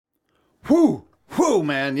Whew,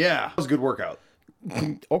 man, yeah. That was a good workout.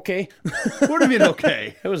 Okay. What do you mean,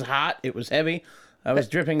 okay? It was hot. It was heavy. I was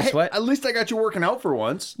dripping sweat. At least I got you working out for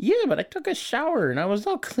once. Yeah, but I took a shower and I was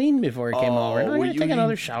all clean before I came over. Now I gotta take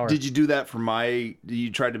another shower. Did you do that for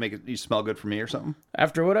you tried to make it you smell good for me or something?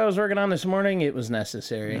 After what I was working on this morning, it was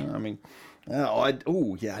necessary. I mean, I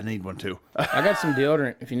need one too. I got some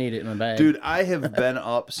deodorant if you need it in my bag. Dude, I have been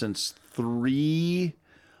up since 3:30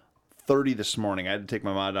 this morning. I had to take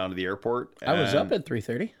my mom down to the airport. I was up at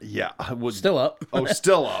 3:30. Yeah, I was Still up. Oh,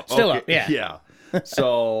 still up. Still Okay, up, yeah. Yeah.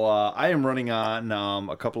 So I am running on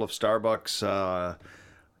a couple of Starbucks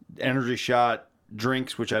energy shot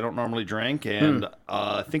drinks, which I don't normally drink, and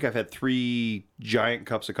I think I've had 3 giant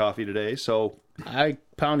cups of coffee today. So I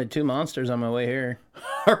pounded 2 Monsters on my way here.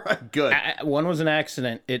 all right, good. One was an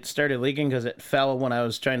accident. It started leaking because it fell when I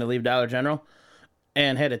was trying to leave Dollar General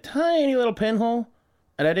and had a tiny little pinhole.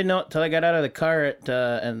 And I didn't know it until I got out of the car at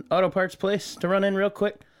an auto parts place to run in real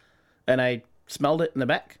quick. And I smelled it in the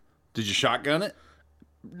back. Did you shotgun it?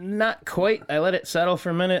 Not quite. I let it settle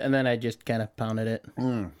for a minute, and then I just kind of pounded it.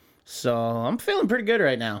 So I'm feeling pretty good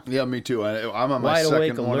right now. Yeah, me too. I'm on my Wide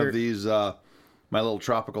awake, second one alert. of these, my little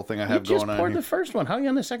tropical thing I have You just going on poured here. the first one. How are you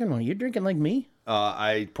on the second one? You drinking like me?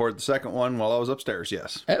 I poured the second one while I was upstairs,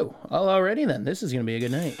 yes. Oh, already then. This is going to be a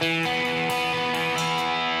good night.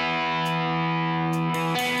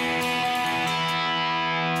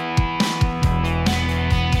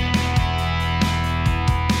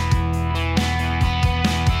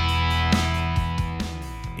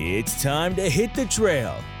 It's time to hit the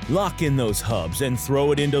trail, lock in those hubs, and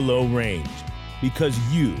throw it into low range. Because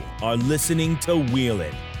you are listening to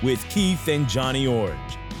Wheelin' with Keith and Johnny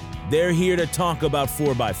Orange. They're here to talk about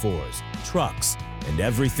 4x4s, trucks, and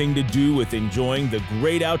everything to do with enjoying the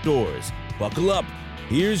great outdoors. Buckle up.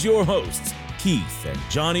 Here's your hosts, Keith and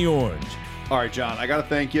Johnny Orange. All right, John, I got to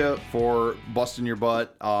thank you for busting your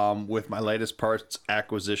butt with my latest parts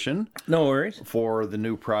acquisition. No worries. For the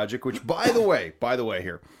new project, which, by the way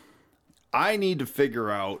here, I need to figure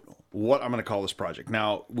out what I'm going to call this project.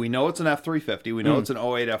 Now, we know it's an F-350. We know it's an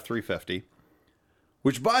 08 F-350,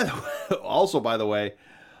 which, by the way,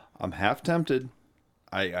 I'm half tempted.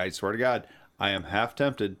 I swear to God, I am half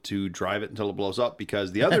tempted to drive it until it blows up,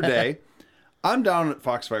 because the other day, I'm down at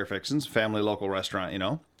Foxfire Fixins, family local restaurant, you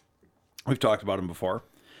know. We've talked about them before.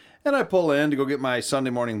 And I pull in to go get my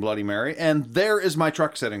Sunday morning Bloody Mary, and there is my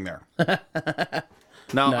truck sitting there.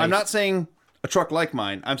 Now, Nice. I'm not saying a truck like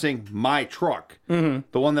mine. I'm saying my truck, the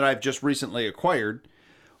one that I've just recently acquired,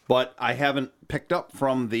 but I haven't picked up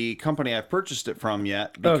from the company I've purchased it from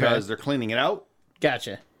yet, because they're cleaning it out.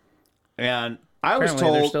 Gotcha. And I was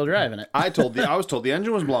Apparently they're told still driving it. I was told the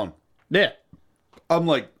engine was blown. Yeah. I'm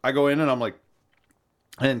like, I go in and I'm like,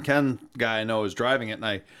 and Ken, guy I know, is driving it, and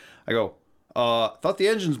I go, thought the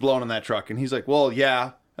engine's blown in that truck. And he's like, well,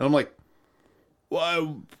 yeah. And I'm like,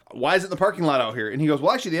 well, why is it in the parking lot out here? And he goes,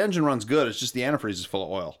 well, actually, the engine runs good. It's just the antifreeze is full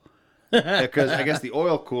of oil. Because I guess the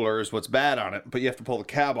oil cooler is what's bad on it, but you have to pull the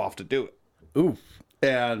cab off to do it. Ooh.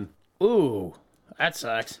 And, That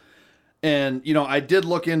sucks. and you know, I did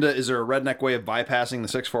look into, is there a redneck way of bypassing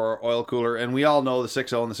the 6.4 oil cooler? And we all know the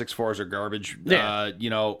 6.0 and the 6.4s are garbage. Yeah. You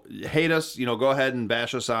know, hate us, you know, go ahead and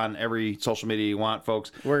bash us on every social media you want,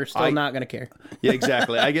 folks. We're still not going to care. Yeah,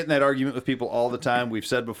 exactly. I get in that argument with people all the time. We've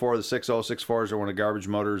said before, the 6.0, 6.4s are one of the garbage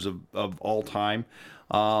motors of all time.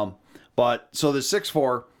 But so the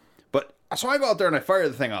 6.4, but so I go out there and I fire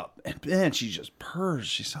the thing up, and man, she just purrs.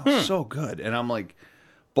 She sounds so good. And I'm like,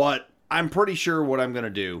 but I'm pretty sure what I'm going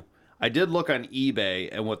to do. I did look on eBay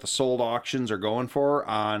and what the sold auctions are going for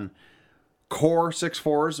on core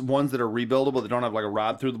 6.4s, ones that are rebuildable that don't have like a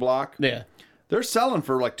rod through the block. Yeah. They're selling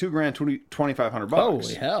for like $2,000, $2,500.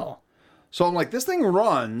 Holy hell. So I'm like, this thing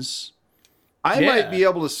runs. I Yeah. might be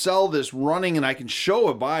able to sell this running, and I can show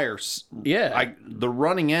a buyer Yeah. the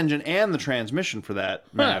running engine and the transmission for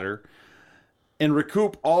that matter, and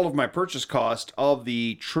recoup all of my purchase cost of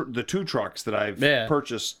the 2 trucks that I've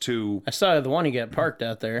purchased to. I saw the one you got parked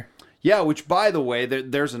out there. Yeah, which, by the way,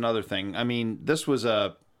 there's another thing. I mean, this was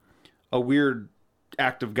a weird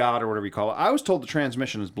act of God or whatever you call it. I was told the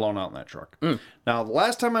transmission is blown out in that truck. Now, the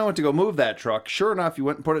last time I went to go move that truck, sure enough, you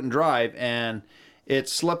went and put it in drive, and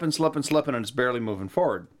it's slipping, and it's barely moving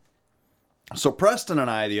forward. So Preston and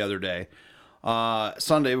I, the other day,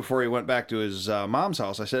 Sunday before he went back to his mom's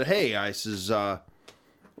house, I said, hey,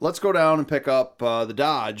 let's go down and pick up the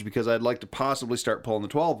Dodge, because I'd like to possibly start pulling the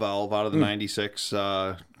 12 valve out of the 96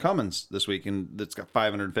 Cummins this week, and that's got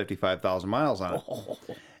 555,000 miles on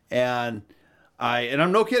it. And And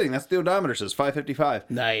I'm no kidding. That's the odometer says 555.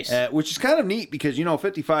 Nice. Which is kind of neat because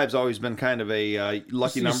 55's always been kind of a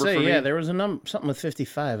lucky number for me. Yeah, there was a something with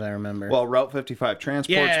 55. I remember. Well, Route 55 Transport's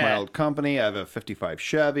Yeah. my old company. I have a 55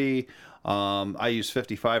 Chevy. I use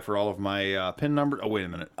 55 for all of my PIN numbers. Oh, wait a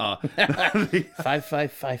minute.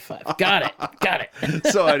 5555. Got it.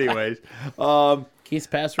 So, anyways, Keith's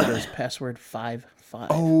password is password 55.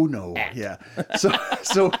 oh no, yeah.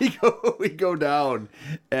 So we go down,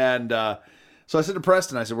 and so I said to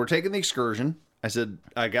Preston, I said, we're taking the excursion. I said,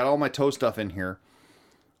 I got all my tow stuff in here.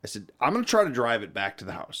 I said, I'm going to try to drive it back to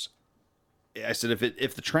the house. I said,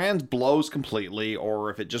 if the trans blows completely or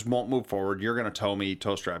if it just won't move forward, you're going to tow me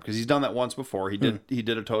tow strap, because he's done that once before. He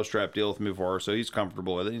did a tow strap deal with me before, so he's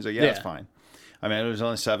comfortable with it. He's like, yeah, it's fine. I mean, it was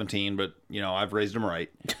only 17, but I've raised him right.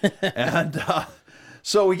 And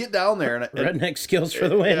so we get down there, and redneck skills for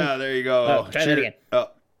the win. Yeah, there you go. Oh, try that again. Oh,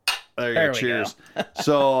 there you go. Cheers.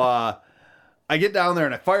 So I get down there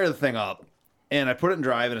and I fire the thing up. And I put it in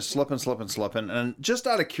drive, and it's slipping. And just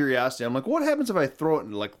out of curiosity, I'm like, what happens if I throw it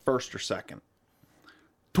in like first or second?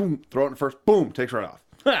 Boom, throw it in first, boom, takes right off.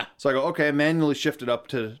 So I go, okay, manually shift it up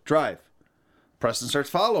to drive. Preston starts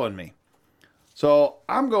following me. So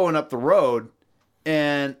I'm going up the road,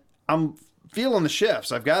 and I'm feeling the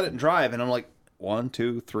shifts. I've got it in drive, and I'm like, 1,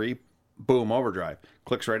 2, 3, boom, overdrive.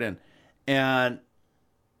 Clicks right in. And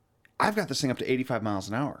I've got this thing up to 85 miles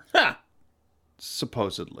an hour.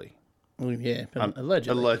 Supposedly. Yeah,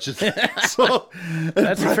 allegedly. So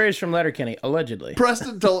That's a phrase from Letterkenny. Allegedly.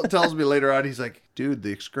 Preston tells me later on, he's like, dude,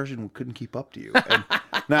 the excursion couldn't keep up to you. And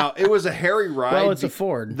now, it was a hairy ride. Well, it's a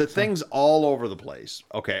Ford. The thing's all over the place.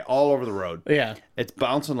 Okay, all over the road. Yeah. It's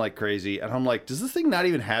bouncing like crazy. And I'm like, does this thing not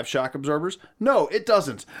even have shock absorbers? No, it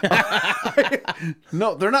doesn't.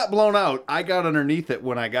 No, they're not blown out. I got underneath it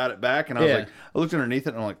when I got it back. And I was like, I looked underneath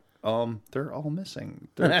it, and I'm like, they're all missing.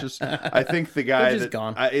 They're just, I think the guy that,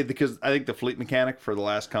 gone. because I think the fleet mechanic for the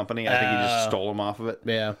last company, I think he just stole them off of it.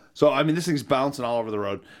 Yeah. So, I mean, this thing's bouncing all over the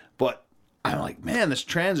road, but I'm like, man, this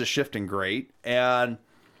trans is shifting great. And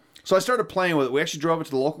so I started playing with it. We actually drove it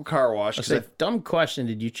to the local car wash. Dumb question.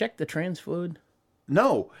 Did you check the trans fluid?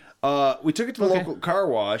 No. We took it to the local car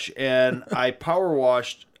wash, and I power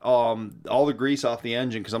washed all the grease off the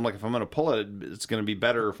engine, because I'm like, if I'm going to pull it, it's going to be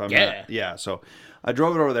better if I'm not. Yeah, so I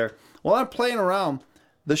drove it over there. While I'm playing around,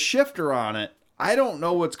 the shifter on it, I don't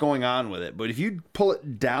know what's going on with it, but if you pull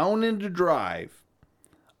it down into drive,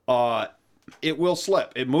 it will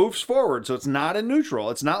slip. It moves forward, so it's not in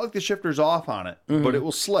neutral. It's not like the shifter's off on it, but it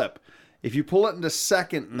will slip. If you pull it into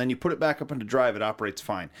second and then you put it back up into drive, it operates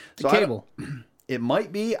fine. So the cable. It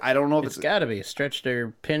might be. I don't know if it's got to be a stretched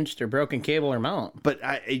or pinched or broken cable or mount. But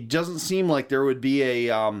it doesn't seem like there would be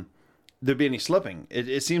there'd be any slipping.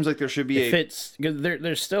 It seems like there should be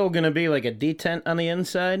there's still going to be like a detent on the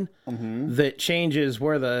inside that changes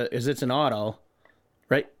where it's an auto,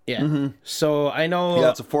 right? Yeah. So I know. Yeah,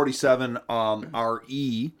 it's a 47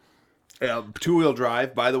 RE. 2-wheel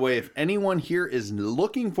drive. By the way, if anyone here is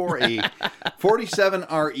looking for a 47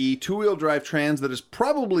 RE 2-wheel drive trans that is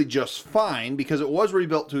probably just fine, because it was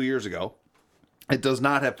rebuilt 2 years ago. It does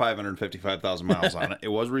not have 555,000 miles on it. It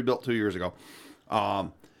was rebuilt 2 years ago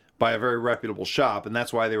by a very reputable shop, and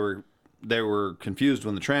that's why they were confused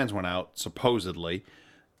when the trans went out, supposedly.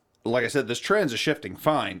 Like I said, this trans is shifting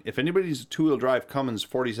fine. If anybody's 2-wheel drive Cummins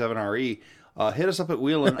 47 RE, hit us up at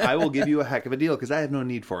Wheelin'. I will give you a heck of a deal, because I have no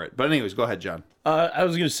need for it. But anyways, go ahead, John. I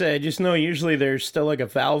was going to say, I just know usually there's still like a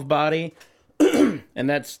valve body, and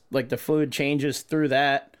that's like the fluid changes through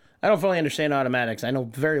that. I don't fully understand automatics. I know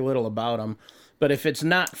very little about them. But if it's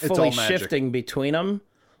not fully shifting between them,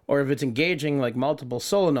 or if it's engaging like multiple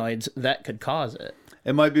solenoids, that could cause it.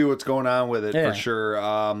 It might be what's going on with it, for sure.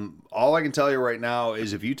 All I can tell you right now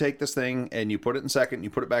is if you take this thing and you put it in second and you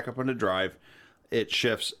put it back up into drive, it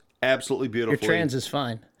shifts absolutely beautifully. Your trans is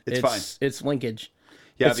fine. It's fine. It's linkage.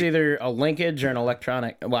 Yeah, it's either a linkage or an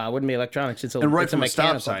electronic. Well, it wouldn't be electronics. It's a and right it's from a a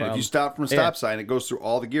stop sign. problem. If you stop from a stop sign, it goes through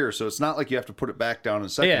all the gears. So it's not like you have to put it back down in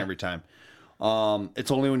second every time.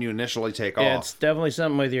 It's only when you initially take off. It's definitely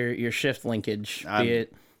something with your shift linkage, be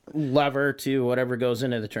it lever to whatever goes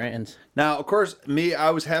into the trans. Now, of course, I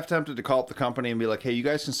was half tempted to call up the company and be like, hey, you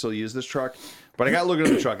guys can still use this truck. But I got looking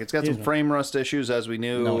at the truck. It's got some frame rust issues, as we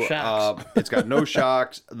knew. No shocks. It's got no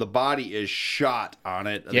shocks. The body is shot on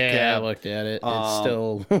it. I looked at it. It's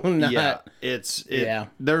still not. Yeah,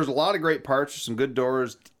 There's a lot of great parts. Some good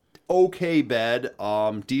doors. Okay bed.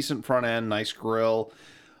 Decent front end. Nice grill.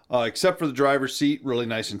 Except for the driver's seat. Really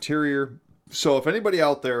nice interior. So if anybody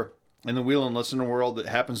out there in the Wheel and Listener world that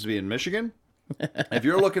happens to be in Michigan, if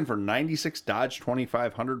you're looking for 96 Dodge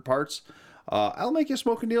 2500 parts, I'll make you a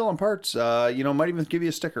smoking deal on parts. Might even give you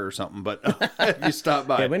a sticker or something. But if you stop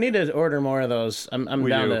by, Yeah, we need to order more of those. I'm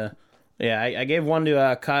down do. to. Yeah, I gave one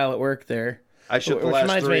to Kyle at work there. I shipped the Which last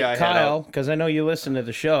reminds three me, I had Kyle, out. because I know you listen to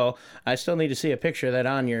the show. I still need to see a picture of that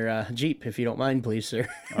on your Jeep, if you don't mind, please, sir.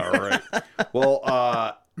 All right. Well,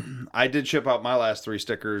 I did ship out my last 3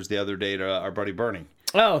 stickers the other day to our buddy Bernie.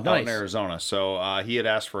 Oh, Out nice. in Arizona. So he had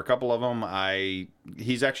asked for a couple of them.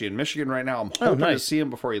 He's actually in Michigan right now. I'm hoping to nice. see him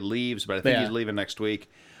before he leaves, but I think Yeah. he's leaving next week.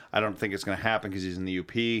 I don't think it's going to happen because he's in the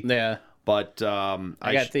UP. Yeah. But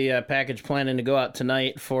I got the package planning to go out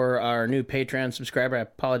tonight for our new Patreon subscriber. I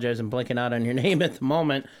apologize, I'm blanking out on your name at the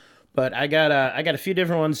moment, but I got a few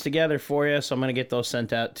different ones together for you, so I'm gonna get those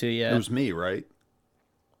sent out to you. it was me, right?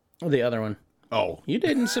 The other one. Oh. You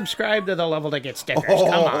didn't subscribe to the level to get stickers. Come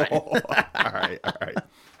on. All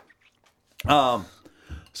right.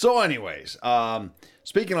 So anyways,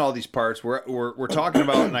 speaking of all these parts, we're talking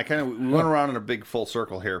about, and we went around in a big full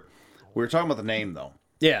circle here. We were talking about the name though.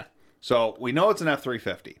 Yeah. So we know it's an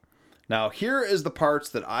F-350. Now, here is the parts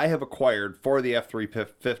that I have acquired for the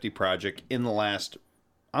F-350 project in the last,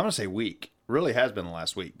 I'm going to say week. It really has been the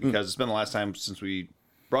last week because it's been the last time since we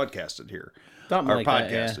broadcasted here. Something or like that,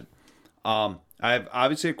 yeah. podcasted. I've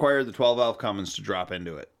obviously acquired the 12-valve Cummins to drop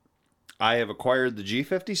into it. I have acquired the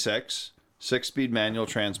G56 6-speed manual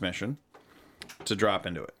transmission to drop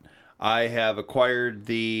into it. I have acquired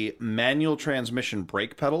the manual transmission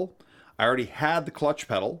brake pedal. I already had the clutch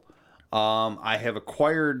pedal. I have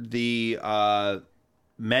acquired the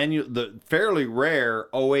the fairly rare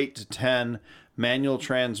 08 to 10 manual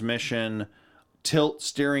transmission tilt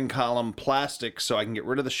steering column plastic, so I can get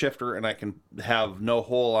rid of the shifter and I can have no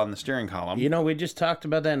hole on the steering column. You know, we just talked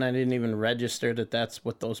about that, and I didn't even register that that's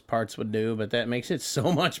what those parts would do, but that makes it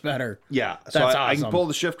so much better. Yeah, so That's I can awesome. pull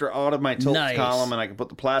the shifter out of my tilt Nice. column and I can put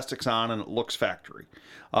the plastics on and it looks factory.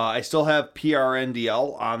 I still have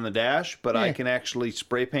PRNDL on the dash, but I can actually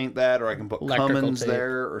spray paint that, or I can put Electrical Cummins tape.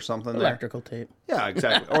 there or something there. Electrical tape. Yeah,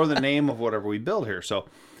 exactly. Or the name of whatever we build here. So,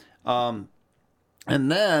 and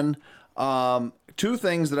then 2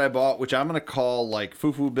 things that I bought, which I'm going to call like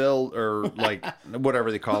foo-foo build or like whatever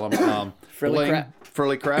they call them. Frilly crap.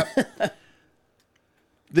 Frilly crap.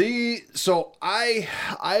 So I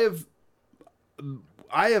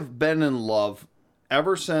have been in love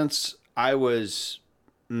ever since I was,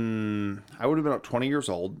 I would have been about 20 years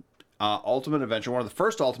old. Ultimate Adventure, one of the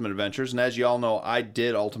first Ultimate Adventures, and as you all know, I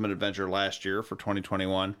did Ultimate Adventure last year for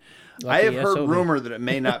 2021. I have heard SOB. rumor that it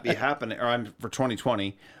may not be happening, or I'm for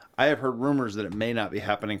 2020. I have heard rumors that it may not be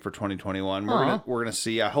happening for 2021. We're gonna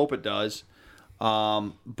see. I hope it does.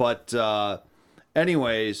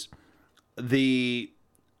 Anyways, the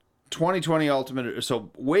 2020 Ultimate. So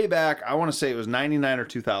way back, I want to say it was 99 or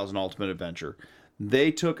 2000 Ultimate Adventure.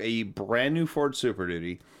 They took a brand new Ford Super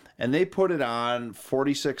Duty and they put it on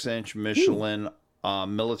 46-inch Michelin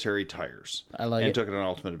military tires. I like and it. took it on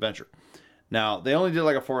Ultimate Adventure. Now they only did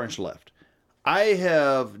like a 4-inch lift. I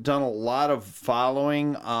have done a lot of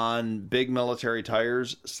following on big military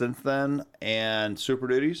tires since then and Super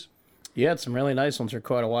Duties. You had some really nice ones for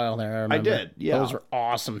quite a while there. I remember. did, yeah. Those were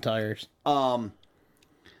awesome tires.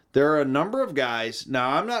 There are a number of guys. Now,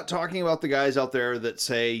 I'm not talking about the guys out there that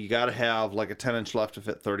say you got to have like a 10-inch left to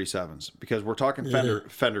fit 37s, because we're talking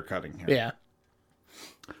fender cutting here. Yeah.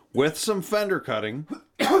 With some fender cutting,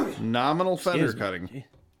 nominal fender Excuse me.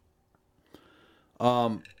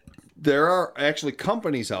 cutting. There are actually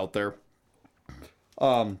companies out there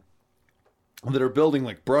that are building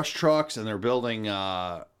like brush trucks, and they're building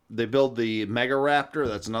they build the Mega Raptor.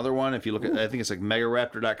 That's another one. If you look at, I think it's like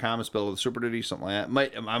megaraptor.com. It's spelled with Super Duty, something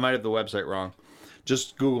like that. I might have the website wrong.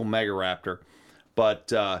 Just Google Mega Raptor.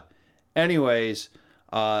 But anyways,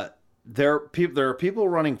 there are people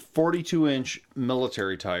running 42-inch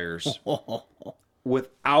military tires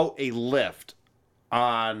without a lift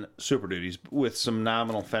on Super Duties with some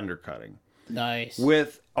nominal fender cutting. Nice.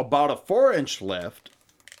 With about a 4-inch lift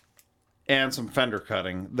and some fender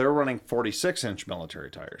cutting, they're running 46-inch military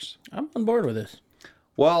tires. I'm on board with this.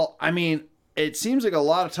 Well, I mean, it seems like a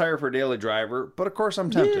lot of tire for a daily driver, but of course I'm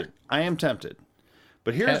tempted. Yeah. I am tempted.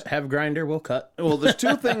 But here's Have grinder, we'll cut. well, there's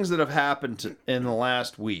 2 things that have happened in the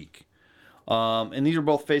last week. And these are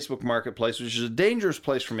both Facebook Marketplace, which is a dangerous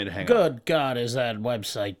place for me to hang out. Good God, is that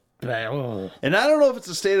website bad? Oh. And I don't know if it's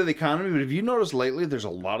the state of the economy, but have you noticed lately there's a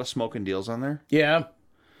lot of smoking deals on there? Yeah.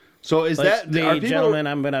 So is Like that the are people- gentleman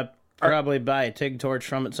I'm going to probably buy a TIG torch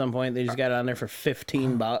from at some point. They just got it on there for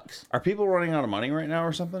 $15. Are people running out of money right now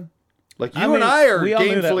or something? Like you I mean, and I are we all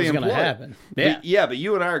knew that gainfully was gonna employed. happen. Yeah. Yeah, but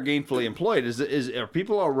you and I are gainfully employed. Are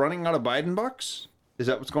people all running out of Biden bucks? Is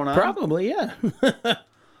that what's going on? Probably, yeah.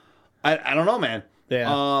 I don't know, man.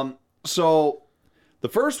 Yeah. So the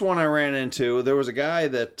first one I ran into, there was a guy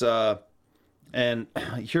that, and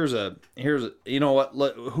here's a, you know what?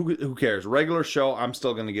 Who cares? Regular show. I'm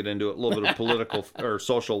still going to get into it. A little bit of political or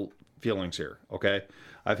social feelings here. Okay.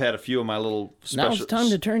 I've had a few of my little special. Now it's time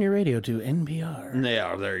to turn your radio to NPR.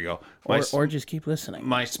 Yeah, there you go. Or just keep listening.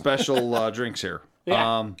 My special drinks here.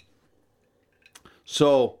 Yeah.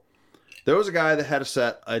 So there was a guy that had a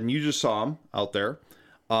set, and you just saw him out there.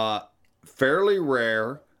 Fairly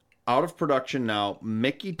rare, out of production now,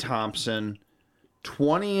 Mickey Thompson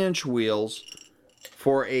 20-inch wheels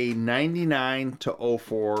for a 99 to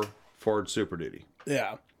 04 Ford Super Duty.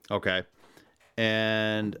 Yeah. Okay.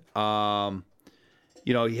 And,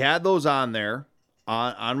 you know, he had those on there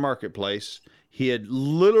on Marketplace. He had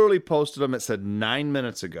literally posted them, it said 9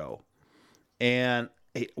 minutes ago. And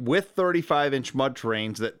with 35-inch mud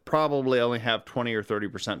terrains that probably only have 20 or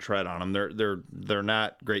 30% tread on them. They're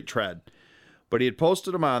not great tread. But he had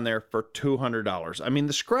posted them on there for $200. I mean,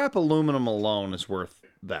 the scrap aluminum alone is worth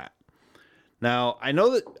that. Now, I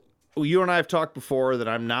know that you and I have talked before that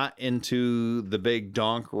I'm not into the big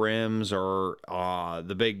donk rims or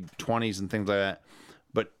the big 20s and things like that.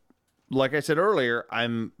 But like I said earlier,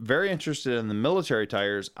 I'm very interested in the military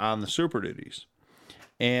tires on the Super Duties.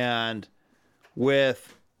 And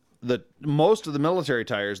with most of the military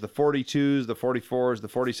tires, the 42s, the 44s, the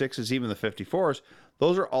 46s, even the 54s,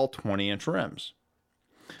 those are all 20-inch rims.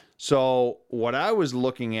 So what I was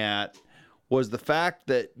looking at was the fact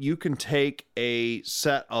that you can take a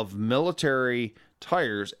set of military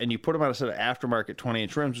tires and you put them on a set of aftermarket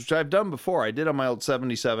 20-inch rims, which I've done before. I did on my old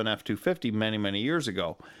 77 F250 many, many years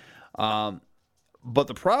ago. But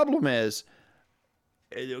the problem is,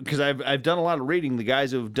 because I've done a lot of reading, the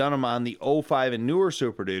guys who've done them on the 05 and newer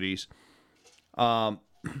Super Duties,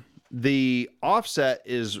 the offset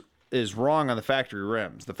is wrong on the factory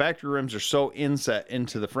rims. The factory rims are so inset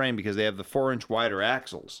into the frame because they have the 4-inch wider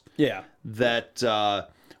axles. Yeah. That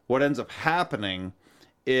what ends up happening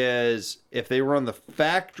is if they run the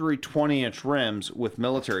factory 20-inch rims with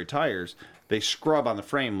military tires, they scrub on the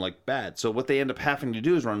frame like bad. So what they end up having to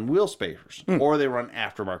do is run wheel spacers, or they run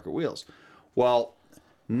aftermarket wheels. Well,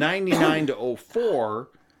 99 to 04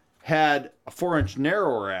 had a 4-inch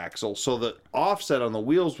narrower axle, so the offset on the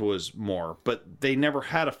wheels was more, but they never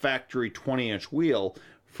had a factory 20-inch wheel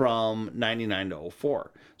from 99 to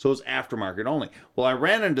 04. So it was aftermarket only. Well, I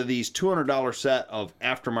ran into these $200 set of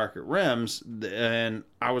aftermarket rims, and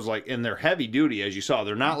I was like, and they're heavy duty, as you saw.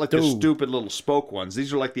 They're not like the stupid little spoke ones.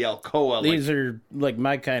 These are like the Alcoa. These are like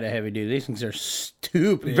my kind of heavy duty. These things are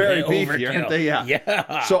stupid. Very beefy, aren't they? Yeah.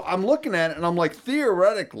 Yeah. So I'm looking at it, and I'm like,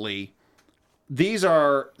 theoretically, these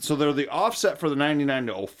are, so they're the offset for the 99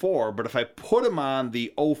 to 04, but if I put them on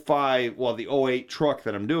the 05, well, the 08 truck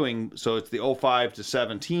that I'm doing, so it's the 05 to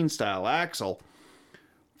 17 style axle,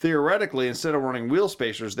 theoretically, instead of running wheel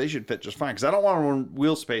spacers, they should fit just fine, because I don't want to run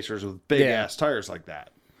wheel spacers with big-ass tires like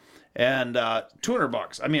that. And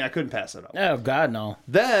 $200. I mean, I couldn't pass it up. Oh, God, no.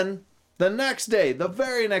 Then, the next day, the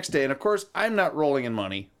very next day, and of course, I'm not rolling in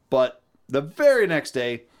money, but the very next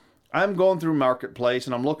day, I'm going through Marketplace,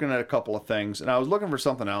 and I'm looking at a couple of things, and I was looking for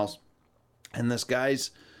something else, and this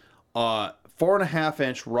guy's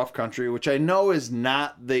 4.5-inch rough country, which I know is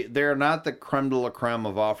not they're not the creme de la creme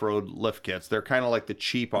of off-road lift kits. They're kind of like the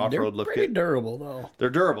cheap off-road lift kit. They're pretty durable, though. They're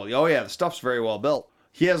durable. Oh, yeah, the stuff's very well built.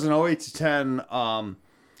 He has an 08 to 10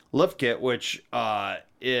 lift kit, which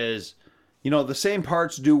is, you know, the same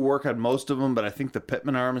parts do work on most of them, but I think the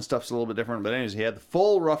Pitman arm and stuff's a little bit different. But anyways, he had the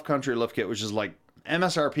full rough country lift kit, which is like,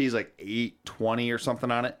 MSRP is like $820 or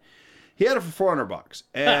something on it. He had it for $400,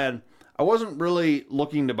 and I wasn't really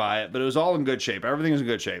looking to buy it, but it was all in good shape. Everything was in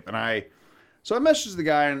good shape, so I messaged the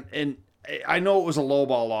guy, and I know it was a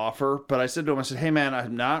lowball offer, but I said to him, I said, hey man,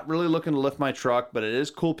 I'm not really looking to lift my truck, but it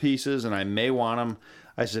is cool pieces, and I may want them.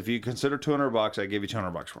 I said, if you consider $200, I give you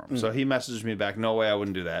 $200 for them. So he messaged me back, no way, I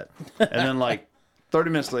wouldn't do that. And then like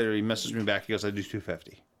 30 minutes later, he messaged me back. He goes, I do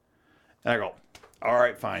 $250. And I go, all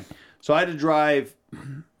right, fine. So I had to drive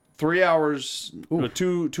 3 hours,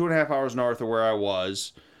 2.5 hours north of where I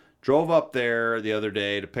was. Drove up there the other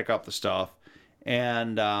day to pick up the stuff,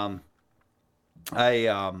 and I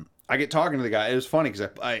get talking to the guy. It was funny because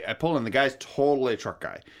I pulled in. The guy's totally a truck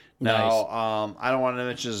guy. Now, I don't want to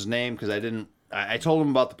mention his name because I told him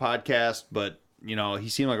about the podcast, but you know he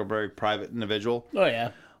seemed like a very private individual. Oh yeah.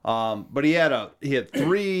 But he had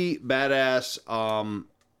 3 badass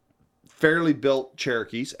fairly built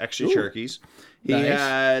Cherokees, XJ Cherokees. He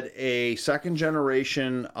had a second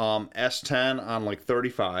generation S10 on like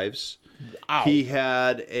 35s. Ow. He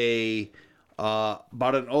had a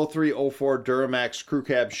Bought an 03-04 Duramax crew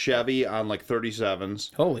cab Chevy on like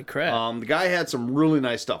 37s. Holy crap. The guy had some really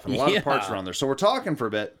nice stuff and a lot of parts around there. So we're talking for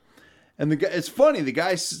a bit. And the guy, it's funny, the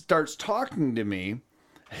guy starts talking to me,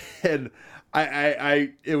 and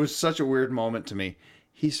it was such a weird moment to me.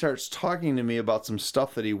 He starts talking to me about some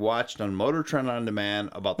stuff that he watched on Motor Trend On Demand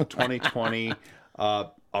about the 2020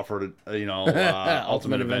 Ultimate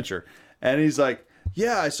Adventure. And he's like,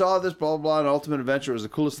 yeah, I saw this, blah, blah, blah, and Ultimate Adventure was the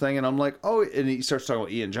coolest thing. And I'm like, oh, and he starts talking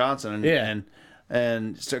about Ian Johnson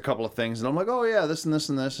and just a couple of things. And I'm like, oh, yeah, this and this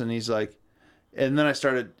and this. And he's like, and then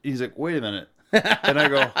he's like, wait a minute. And I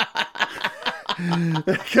go,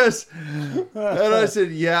 because, and I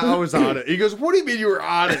said, yeah, I was on it. He goes, what do you mean you were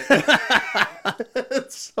on it?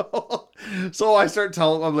 So I start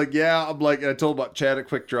telling him, I'm like, yeah, and I told him about Chad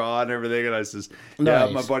Quick Draw and everything. And I says, yeah,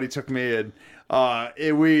 my buddy took me and,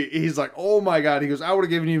 he's like, oh my God. He goes, I would have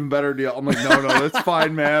given you an even better deal. I'm like, no, that's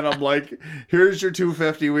fine, man. I'm like, here's your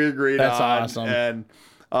 $250 we agreed on. That's awesome. And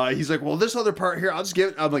he's like, well, this other part here, I'll just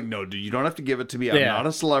give it. I'm like, no, dude, you don't have to give it to me. I'm not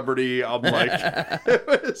a celebrity. I'm like, it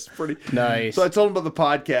was pretty nice. So I told him about the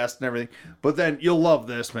podcast and everything. But then you'll love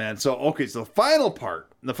this, man. So the final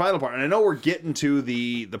part, and I know we're getting to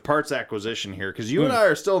the parts acquisition here because you and I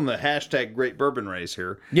are still in the hashtag Great Bourbon race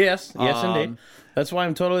here. Yes, indeed. That's why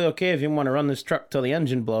I'm totally okay if you want to run this truck till the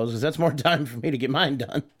engine blows, because that's more time for me to get mine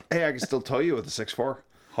done. Hey, I can still tow you with the 6.4.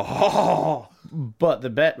 Oh, but the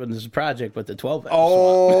bet was this project with the 12 valve.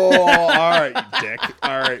 Oh, all right, you dick.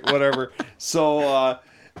 All right, whatever. So,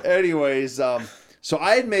 anyways, so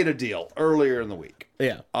I had made a deal earlier in the week.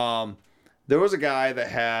 Yeah. There was a guy that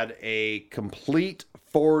had a complete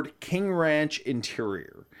Ford King Ranch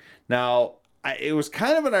interior. Now, it was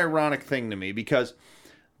kind of an ironic thing to me because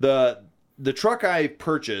the truck I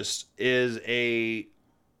purchased is a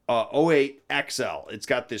 08 XL. It's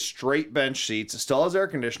got this straight bench seats. It still has air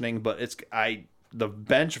conditioning, but the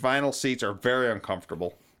bench vinyl seats are very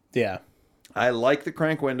uncomfortable. Yeah. I like the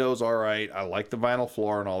crank windows, all right. I like the vinyl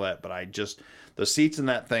floor and all that, but the seats in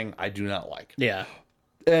that thing, I do not like. Yeah.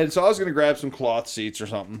 And so I was going to grab some cloth seats or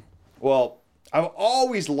something. Well, I've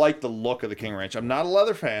always liked the look of the King Ranch. I'm not a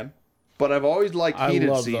leather fan, but I've always liked heated seats.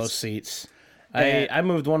 I love those seats. I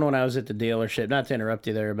moved one when I was at the dealership. Not to interrupt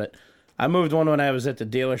you there, but I moved one when I was at the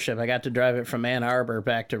dealership. I got to drive it from Ann Arbor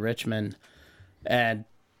back to Richmond, and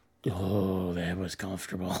that was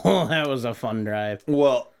comfortable. That was a fun drive.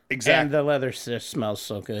 Well, exactly. And the leather just smells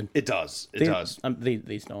so good. It does. It does.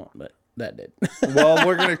 These don't, but that did. Well,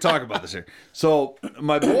 we're going to talk about this here. So,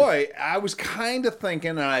 my boy, I was kind of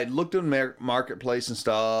thinking, and I looked in Marketplace and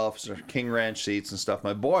stuff, King Ranch seats and stuff.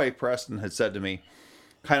 My boy, Preston, had said to me,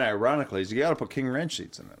 kind of ironically, you got to put King Ranch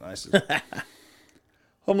seats in it. And I said,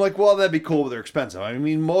 I'm like, well, that'd be cool, but they're expensive. I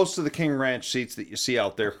mean, most of the King Ranch seats that you see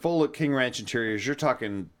out there, full of King Ranch interiors, you're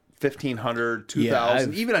talking $1,500,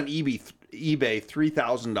 $2,000, even on eBay,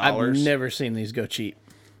 $3,000. I've never seen these go cheap.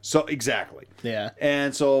 So, exactly. Yeah.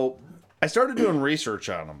 And so I started doing research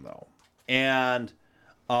on them, though. And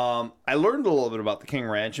I learned a little bit about the King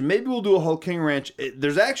Ranch, and maybe we'll do a whole King Ranch.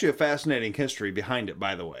 There's actually a fascinating history behind it,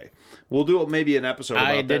 by the way. We'll do maybe an episode about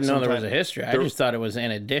that. I didn't know there was a history. I just thought it was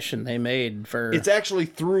an addition they made for... It's actually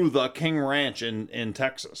through the King Ranch in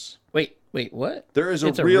Texas. Wait, what? There is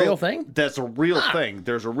a real thing? That's a real thing.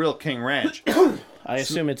 There's a real King Ranch. I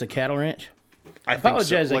assume it's a cattle ranch? I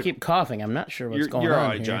apologize, so. I keep coughing. I'm not sure what's going on You're all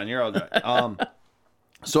right, here. John. You're all right.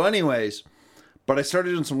 So anyways, but I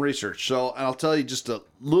started doing some research. So, and I'll tell you just a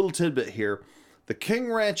little tidbit here. The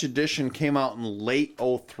King Ranch edition came out in late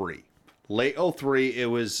 03. Late 03, it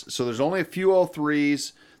was, so there's only a few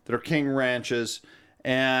 03s that are King Ranches,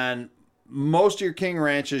 and most of your King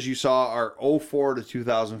Ranches you saw are 04 to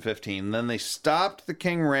 2015. Then they stopped the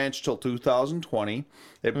King Ranch till 2020.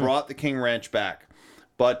 They brought the King Ranch back.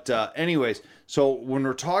 But anyways, so when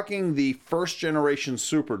we're talking the first generation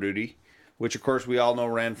Super Duty, which of course we all know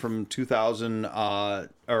ran from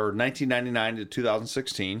 1999 to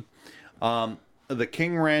 2016, the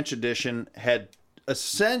King Ranch edition had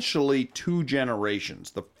essentially two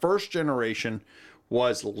generations. The first generation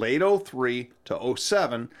was late 03 to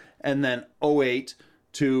 07, and then 08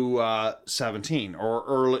 to 17,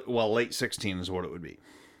 or late 16 is what it would be.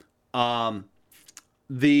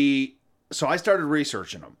 So I started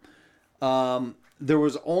researching them. There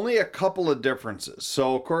was only a couple of differences.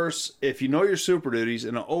 So, of course, if you know your Super Duties,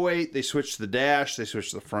 in 08, they switched to the dash, they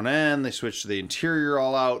switched to the front end, they switched to the interior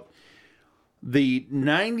all out. The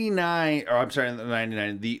 99, or I'm sorry, the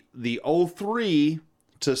 99, the 03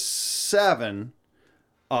 to 7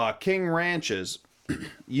 King Ranches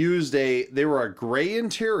they were a gray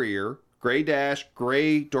interior, gray dash,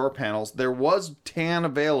 gray door panels. There was tan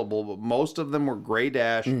available, but most of them were gray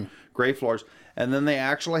dash, gray floors. And then they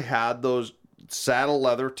actually had those saddle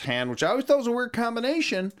leather tan, which I always thought was a weird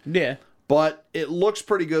combination. Yeah. But it looks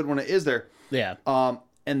pretty good when it is there. Yeah.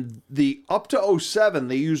 And the up to 07,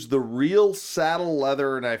 they used the real saddle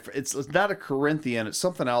leather, and it's not a Corinthian, it's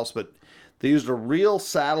something else, but they used a real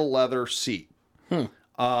saddle leather seat.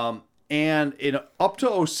 And in up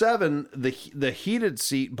to 07, the heated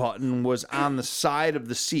seat button was on the side of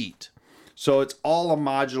the seat. So it's all a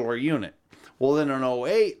modular unit. Well, then in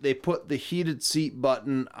 08, they put the heated seat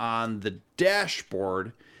button on the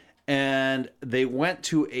dashboard, and they went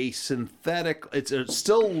to a synthetic, it's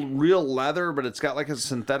still real leather, but it's got like a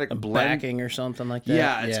synthetic blend. Backing or something like that.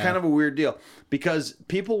 Yeah, it's kind of a weird deal because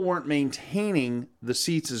people weren't maintaining the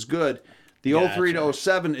seats as good. The 03 to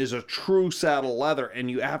 07 is a true saddle leather, and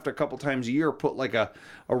you have to a couple times a year put like a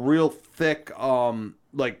real thick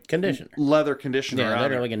like conditioner, leather conditioner. Yeah, on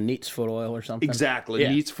they're it. like a Neat's foot oil or something. Exactly, Yeah.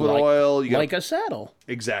 Neat's foot Like- oil. You Like a saddle.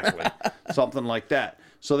 exactly, something like that.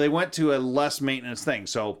 So they went to a less maintenance thing.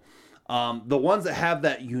 So the ones that have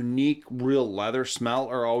that unique real leather smell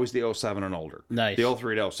are always the 07 and older. Nice. The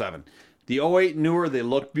 03 to 07. The 08 newer, they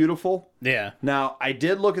look beautiful. Yeah. Now, I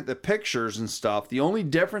did look at the pictures and stuff. The only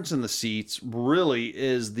difference in the seats really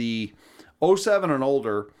is the 07 and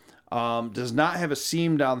older does not have a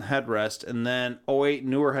seam down the headrest, and then 08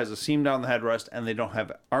 newer has a seam down the headrest, and they don't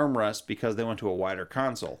have armrest because they went to a wider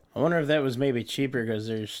console. I wonder if that was maybe cheaper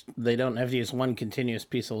because they don't have to use one continuous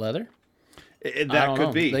piece of leather. I That don't could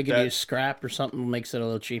know. be. They could That- use scrap or something, makes it a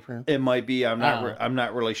little cheaper. It might be. I'm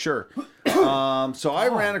not really sure. So I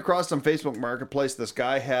ran across on Facebook Marketplace. This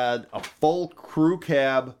guy had a full crew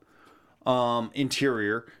cab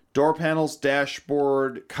interior, door panels,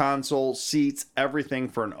 dashboard, console, seats, everything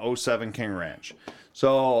for an 07 King Ranch.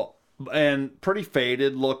 So, and pretty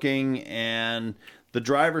faded looking, and the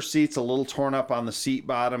driver's seat's a little torn up on the seat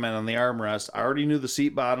bottom and on the armrest. I already knew the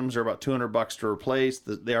seat bottoms are about $200 to replace.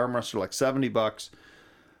 The armrests are like $70.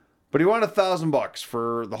 But he wanted $1,000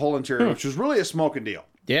 for the whole interior, which was really a smoking deal.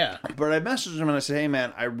 Yeah. But I messaged him and I said, hey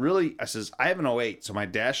man, I have an 08, so my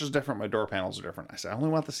dash is different, my door panels are different. I said, I only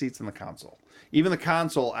want the seats in the console. Even the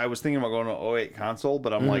console, I was thinking about going to an 08 console,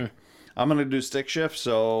 but I'm like, I'm going to do stick shift,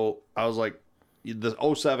 so I was like, the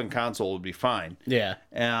 07 console would be fine. Yeah.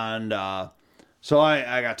 And so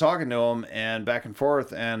I got talking to him and back and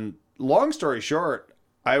forth, and long story short,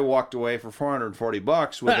 I walked away for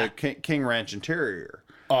 $440 with a King Ranch interior.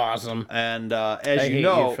 Awesome. And I as hate you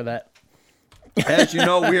know, you for that. as you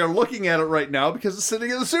know, we are looking at it right now because it's sitting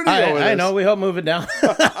in the studio. with I us. know. We help move it down.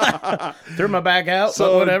 Threw my back out,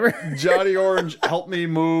 So but whatever. Johnny Orange helped me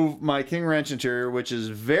move my King Ranch interior, which is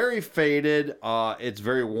very faded. It's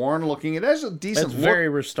very worn looking. It has a decent It's look. very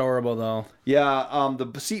restorable, though. Yeah,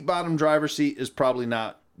 the seat bottom driver seat is probably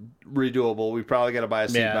not redoable. We probably got to buy a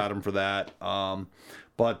seat bottom for that.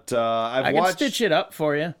 But I can watched. stitch it up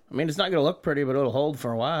for you. I mean, it's not going to look pretty, but it'll hold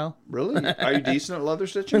for a while. Really? Are you decent at leather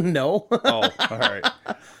stitching? No. Oh, all right.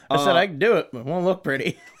 I said I can do it, but it won't look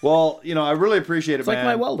pretty. Well, I really appreciate it, It's man. like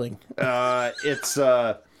my welding. But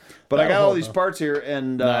I got all these parts here,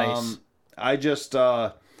 and Nice. I just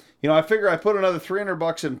I figure I put another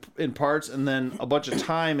 $300 in parts, and then a bunch of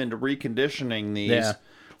time into reconditioning these. Yeah.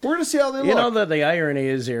 We're gonna see how they look. You know that the irony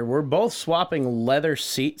is here, we're both swapping leather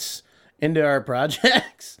seats into our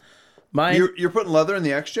projects. Mine, You're putting leather in the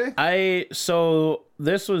XJ? So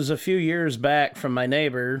this was a few years back from my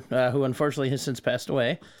neighbor, who unfortunately has since passed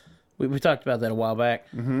away. We talked about that a while back.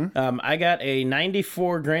 Mm-hmm. I got a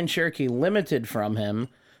 94 Grand Cherokee Limited from him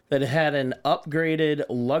that had an upgraded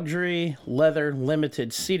luxury leather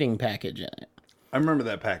limited seating package in it. I remember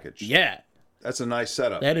that package. Yeah, That's a nice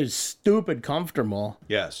setup. that is stupid comfortable.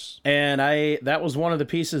 Yes. And that was one of the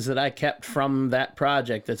pieces that I kept from that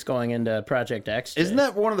project that's going into Project X. Isn't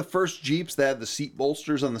that one of the first Jeeps that had the seat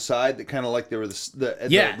bolsters on the side that kind of like they were the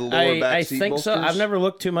Yeah, lower back I seat think bolsters? so. I've never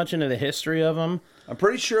looked too much into the history of them. I'm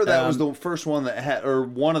pretty sure that was the first one that had, or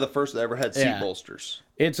one of the first that ever had seat Yeah. bolsters.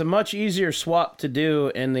 It's a much easier swap to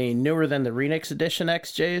do in the newer than the Renix Edition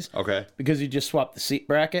XJs. Okay. Because you just swap the seat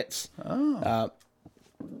brackets. Oh,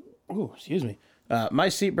 excuse me. My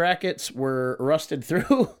seat brackets were rusted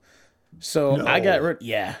through, so I got rid.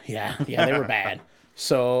 Yeah, they were bad.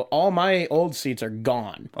 So all my old seats are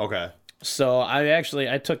gone. Okay. So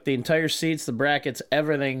I took the entire seats, the brackets,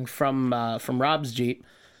 everything from Rob's Jeep,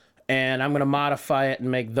 and I'm gonna modify it and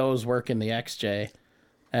make those work in the XJ.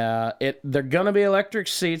 They're gonna be electric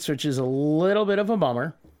seats, which is a little bit of a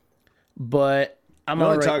bummer, but I'm You're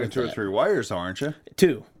all only right talking with 2 or that. 3 wires, aren't you?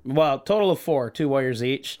 2. Well, total of 4, 2 wires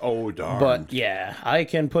each. Oh, darn. But yeah, I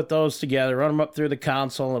can put those together, run them up through the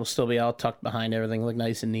console. It'll still be all tucked behind everything, look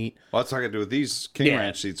nice and neat. Well, that's not going to do with these King Yeah.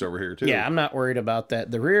 Ranch seats over here, too. Yeah, I'm not worried about that.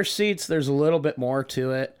 The rear seats, there's a little bit more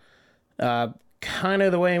to it. Kind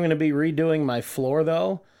of the way I'm going to be redoing my floor,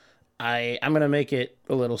 though, I'm going to make it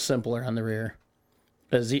a little simpler on the rear.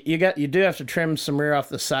 Because you do have to trim some rear off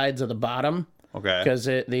the sides of the bottom. Okay. Because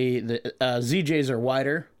the ZJs are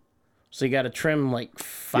wider. So you got to trim like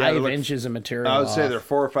 5 inches of material I would say off. they're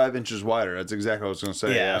 4 or 5 inches wider. That's exactly what I was going to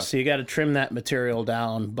say. Yeah, so you got to trim that material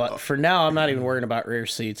down. But for now, I'm not even worrying about rear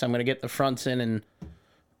seats. I'm going to get the fronts in, and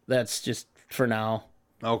that's just for now.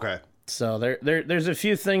 Okay. So there's a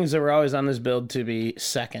few things that were always on this build to be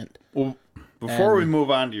second. Well, before we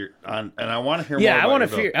move on to your and I want to hear more Yeah, about I want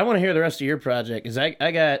your build. to hear the rest of your project because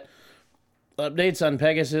I got updates on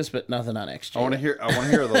Pegasus, but nothing on XJ. I want to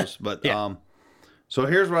hear those. But Yeah. So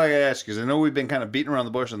here's what I got to ask because I know we've been kind of beating around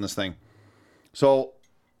the bush on this thing. So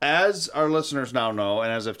as our listeners now know,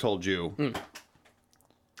 and as I've told you,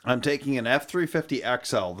 I'm taking an F350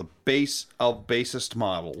 XL, the basest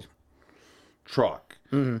model truck.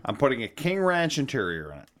 I'm putting a King Ranch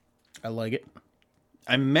interior in it. I like it.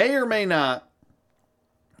 I may or may not.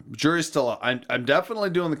 Jury's still out. I'm definitely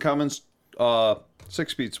doing the Cummins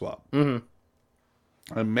 6-speed swap.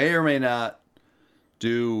 I may or may not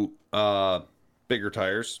do bigger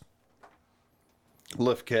tires,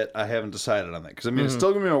 lift kit. I haven't decided on that because I mean it's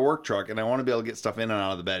still gonna be my work truck, and I want to be able to get stuff in and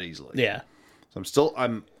out of the bed easily. Yeah. So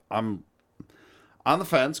I'm on the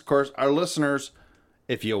fence. Of course, our listeners,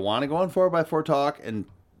 if you want to go on 4x4 talk and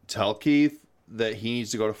tell Keith that he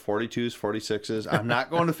needs to go to 42s, 46s. I'm not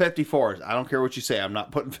going to 54s. I don't care what you say. I'm not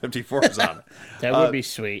putting 54s on it. That would be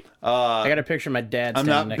sweet. I got a picture of my dad I'm standing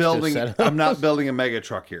not next building. to a set of I'm not building a mega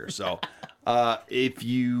truck here. So, if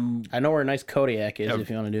you, I know where a nice Kodiak is if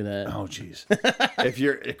you want to do that. oh jeez, if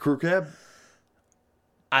you're a crew cab,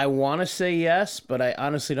 I want to say yes, but I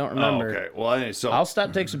honestly don't remember. okay. Well, anyway, so I'll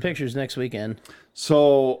stop taking some pictures next weekend.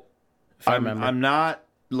 So I I'm remember. not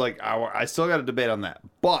like I still got a debate on that,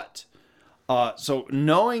 but so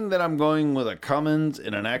knowing that I'm going with a Cummins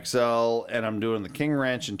and an XL and I'm doing the King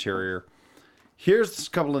Ranch interior, here's a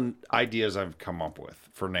couple of ideas I've come up with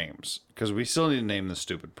for names because we still need to name this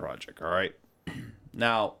stupid project. All right,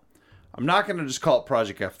 now I'm not going to just call it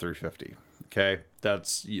Project F350. Okay,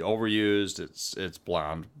 that's overused. It's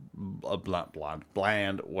bland,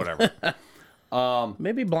 whatever.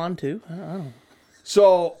 Maybe blonde too. I don't know.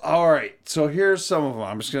 So, all right. So here's some of them.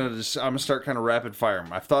 I'm gonna start kind of rapid fire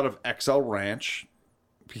them. I've thought of XL Ranch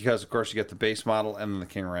because, of course, you get the base model and then the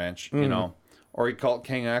King Ranch. You know, or you call it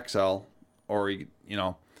King XL, or you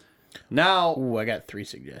know. Now, Ooh, I got 3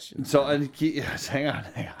 suggestions. so and yes, hang on.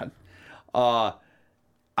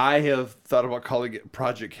 I have thought about calling it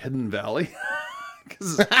Project Hidden Valley.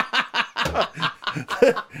 'Cause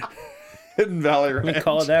Hidden Valley Ranch. You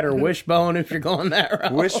call it that or Wishbone if you're going that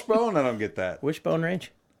route. Wishbone? I don't get that. Wishbone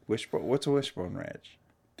Ranch? Wishbone. What's a Wishbone Ranch?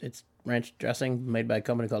 It's ranch dressing made by a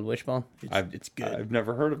company called Wishbone. It's good. I've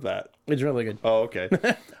never heard of that. It's really good. Oh, okay.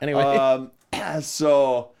 Anyway.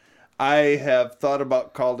 So I have thought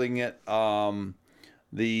about calling it what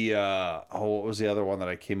was the other one that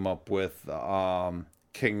I came up with?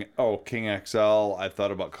 King XL. I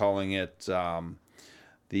thought about calling it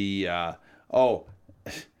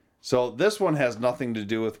so this one has nothing to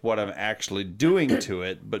do with what I'm actually doing to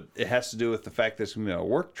it, but it has to do with the fact that it's going to be a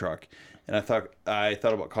work truck. And I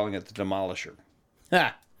thought about calling it the Demolisher.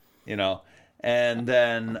 Ah, You know, and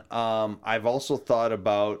then I've also thought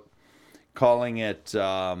about calling it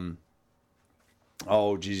so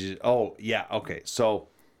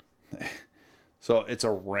it's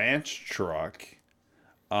a ranch truck,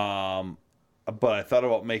 but I thought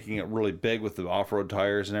about making it really big with the off-road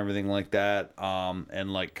tires and everything like that,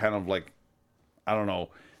 and like kind of like, I don't know,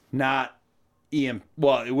 not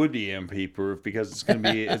well, it would be EMP proof because it's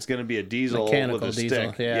gonna be a diesel Mechanical with a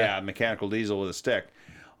diesel, stick. yeah. Mechanical diesel with a stick.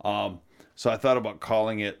 So I thought about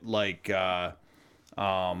calling it like King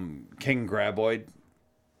Graboid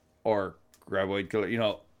or Graboid Killer, you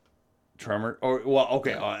know, Tremor. Or well,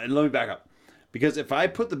 okay, and let me back up because if I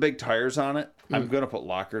put the big tires on it, I'm gonna put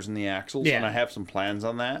lockers in the axles, and I have some plans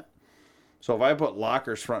on that. So if I put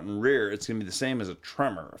lockers front and rear, it's gonna be the same as a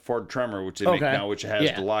Tremor, a Ford Tremor, which they make now, which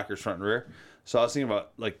has the lockers front and rear. So I was thinking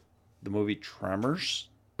about like the movie Tremors.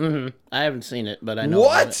 I haven't seen it, but I know.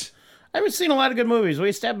 What? I haven't seen a lot of good movies. We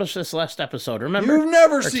established this last episode. Remember? You've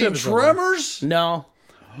never Or two seen episodes ago. Tremors? No.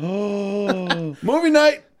 Movie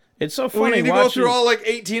night. It's so We funny need to watching. go through all like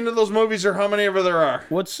 18 of those movies or how many ever there are.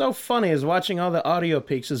 What's so funny is watching all the audio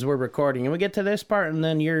peaks as we're recording, and we get to this part, and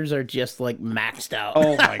then yours are just like maxed out.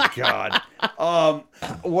 Oh my god.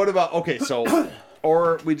 What about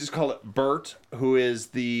or we just call it Bert, who is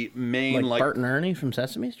the main like Bert and Ernie from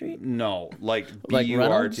Sesame Street. No, like Like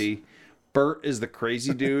Burt. Bert is the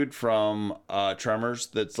crazy dude from Tremors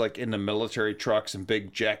that's like into military trucks and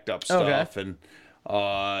big jacked up stuff, and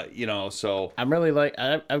so I'm really like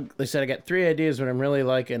I said I got 3 ideas, but I'm really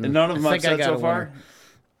liking. and none of them I've said so far. Winner.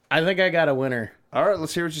 I think I got a winner. All right,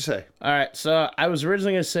 let's hear what you say. All right, so I was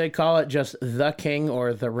originally gonna say call it just The King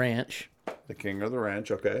or The Ranch. The King of the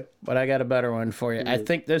Ranch, okay. But I got a better one for you. I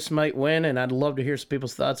think this might win, and I'd love to hear some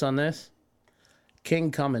people's thoughts on this.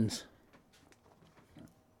 King Cummins.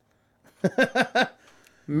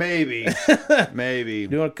 Maybe. Maybe.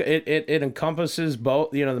 It encompasses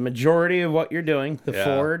both, the majority of what you're doing, the Yeah.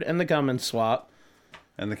 Ford and the Cummins swap.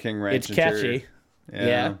 And the King Ranch It's interior. catchy.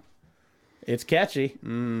 Yeah. It's catchy.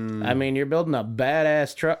 I mean, you're building a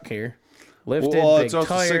badass truck here. Lifted, Well, big it's also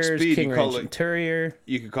tires, 6-speed. King You call Ranch it- interior.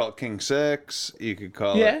 You could call it King 6. You could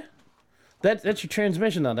call Yeah. it... That's your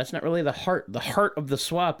transmission, though. That's not really the heart. The heart of the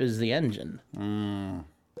swap is the engine.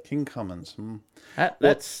 King Cummins.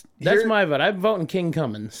 That's here- my vote. I'm voting King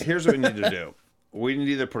Cummins. Here's what we need to do. We need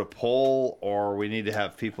to either put a poll or we need to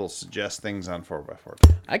have people suggest things on 4x4.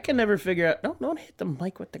 I can never figure out. Don't hit the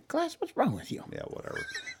mic with the glass. What's wrong with you? Yeah, whatever.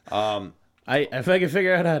 If I could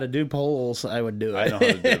figure out how to do polls, I would do it. I know how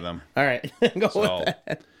to do them. All right, go So, with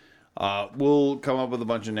that. we'll come up with a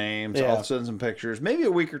bunch of names. Yeah. I'll send some pictures. Maybe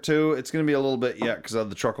a week or two. It's going to be a little bit yet because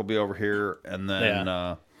the truck will be over here. And then,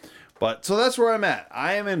 but so that's where I'm at.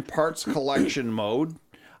 I am in parts collection mode.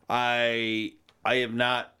 I have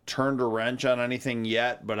not turned a wrench on anything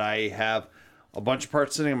yet, but I have a bunch of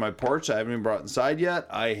parts sitting on my porch I haven't even brought inside yet.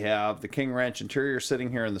 I have the King Ranch interior sitting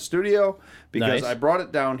here in the studio because Nice. I brought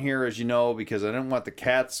it down here, as you know, because I didn't want the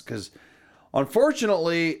cats, because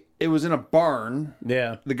unfortunately it was in a barn.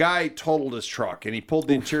 Yeah. The guy totaled his truck and he pulled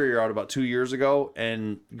the interior out about 2 years ago,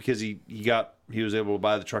 and because he was able to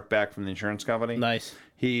buy the truck back from the insurance company. Nice.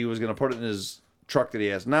 He was going to put it in his truck that he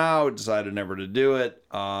has now, decided never to do it.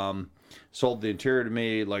 Sold the interior to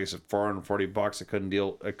me, like I said,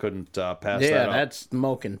 $440. I couldn't pass that Yeah, up. that's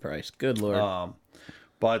smoking price. Good Lord.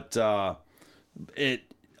 But it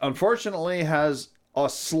unfortunately has a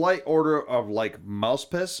slight odor of like mouse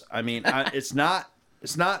piss. I mean, it's not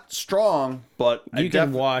strong, but you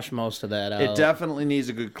can wash most of that out. it definitely needs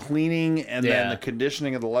a good cleaning, and then Yeah. the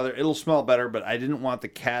conditioning of the leather. It'll smell better, but I didn't want the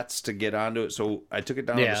cats to get onto it, so I took it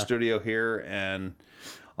down to the studio here, and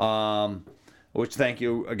which thank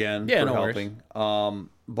you again for no worries. helping.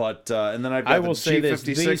 And then I've I got the will say this, G56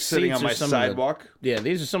 these sitting on seats my are some of the- sidewalk. Yeah,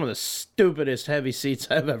 these are some of the stupidest heavy seats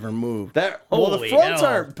I've ever moved. The Holy fronts hell.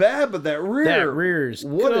 aren't bad, but that rear's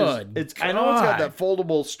what is- good. It's I know it's got God. that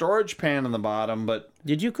foldable storage pan in the bottom, but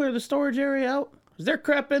Did you clear the storage area out? Is there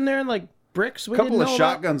crap in there like bricks we a couple didn't of know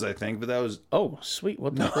about? shotguns, I think. But that was Oh, sweet.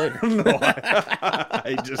 What the later?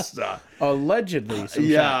 I just Allegedly. Some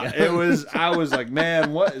yeah, shotgun. it was. I was like,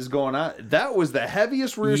 man, what is going on? That was the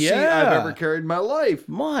heaviest rear seat Yeah. I've ever carried in my life.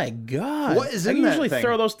 My God. What is I in can that usually thing?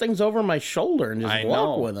 throw those things over my shoulder and just I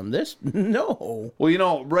walk know. with them. This, no.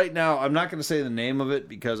 Well, right now I'm not going to say the name of it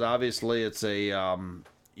because obviously it's a.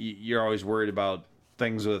 You're always worried about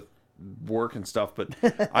things with work and stuff, but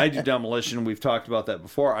I do demolition. We've talked about that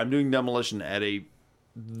before. I'm doing demolition at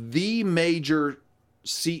the major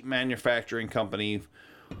seat manufacturing company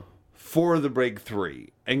for the Big Three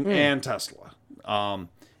and Tesla. Nice.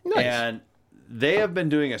 And they have been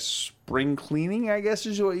doing a spring cleaning, I guess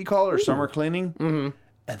is what you call it, or summer cleaning. Mm-hmm.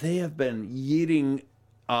 And they have been yeeting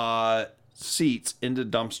seats into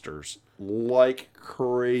dumpsters like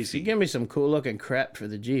crazy. You give me some cool looking crap for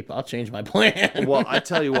the Jeep, I'll change my plan. Well, I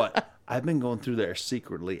tell you what, I've been going through there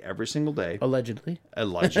secretly every single day, Allegedly.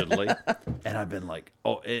 allegedly, and I've been like,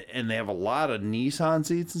 and they have a lot of Nissan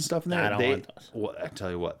seats and stuff in there. I don't want those. Well, I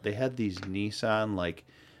tell you what, they had these Nissan, like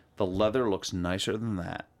the leather looks nicer than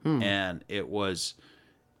that, and it was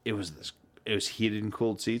heated and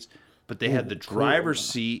cooled seats. But they had the driver's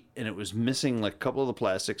seat, and it was missing like a couple of the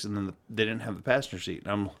plastics, and then they didn't have the passenger seat.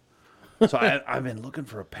 And I've been looking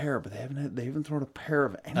for a pair, but they haven't thrown a pair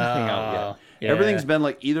of anything out yet. yeah. Everything's been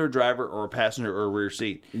like either a driver or a passenger or a rear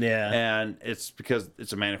seat. Yeah. And it's because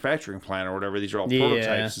it's a manufacturing plant or whatever. These are all Yeah.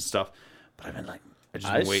 prototypes and stuff. But I've been like, I've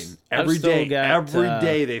I've been waiting. I've Every still day, got, every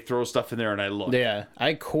day they throw stuff in there and I look. Yeah,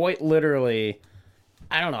 I quite literally,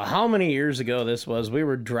 I don't know how many years ago this was. We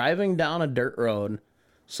were driving down a dirt road,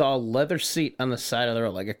 saw a leather seat on the side of the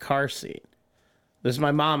road, like a car seat. This is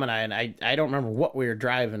my mom and I don't remember what we were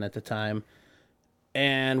driving at the time.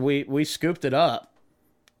 and we scooped it up,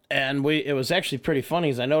 and it was actually pretty funny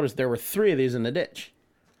as I noticed there were 3 of these in the ditch.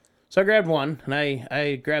 So I grabbed one, and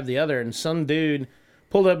I grabbed the other, and some dude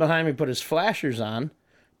pulled up behind me, put his flashers on,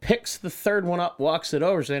 picks the 3rd one up, walks it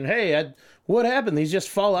over, saying, "Hey, what happened? These just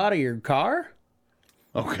fall out of your car?"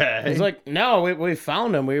 Okay. He's like, "No, we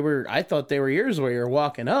found them. I thought they were yours while you were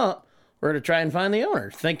walking up. We're to try and find the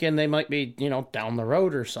owner, thinking they might be, down the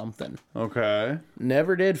road or something." Okay.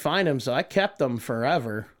 Never did find them, so I kept them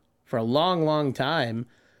forever, for a long, long time.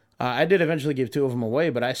 I did eventually give 2 of them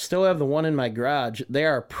away, but I still have the one in my garage. They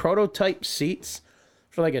are prototype seats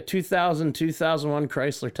for like a 2000, 2001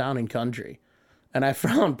 Chrysler Town and Country. And I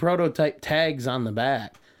found prototype tags on the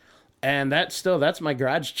back. And that's my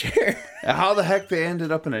garage chair. How the heck they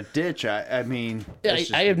ended up in a ditch? I mean,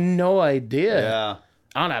 I have no idea. Yeah.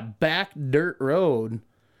 On a back dirt road.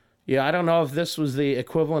 Yeah, I don't know if this was the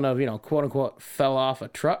equivalent of, quote unquote, fell off a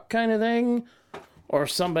truck kind of thing. Or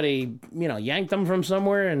somebody, yanked them from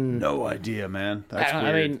somewhere and... No idea, man. That's weird.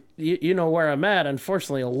 I mean, you know where I'm at.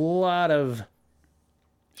 Unfortunately, a lot of...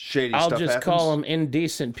 Shady stuff I'll just happens. call them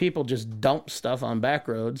indecent people just dump stuff on back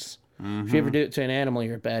roads. Mm-hmm. If you ever do it to an animal,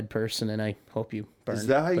 you're a bad person, and I hope you burn. Is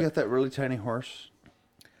that how you got that really tiny horse?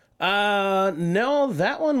 No,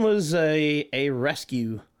 that one was a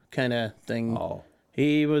rescue kind of thing. Oh.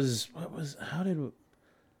 He was...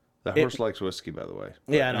 The horse likes whiskey, by the way.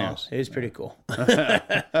 Yeah, I know. Anyways. He's pretty cool.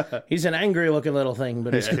 He's an angry-looking little thing,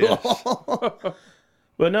 but he's cool.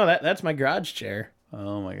 But no, that's my garage chair.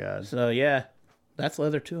 Oh, my God. So, yeah, that's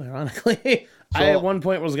leather, too, ironically. I, at one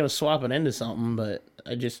point, was going to swap it into something, but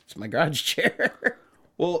it's my garage chair.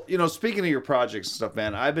 Well, speaking of your projects and stuff,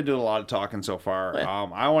 man, I've been doing a lot of talking so far.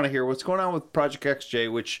 I want to hear what's going on with Project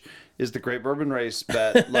XJ, which is the Great Bourbon Race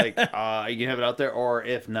bet. Like, are you going to have it out there? Or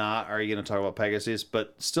if not, are you going to talk about Pegasus?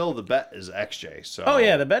 But still, the bet is XJ. So. Oh,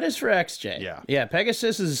 yeah, the bet is for XJ. Yeah. Yeah,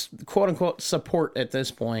 Pegasus is quote-unquote support at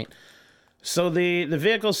this point. So the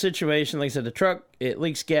vehicle situation, like I said, the truck, it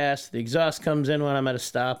leaks gas. The exhaust comes in when I'm at a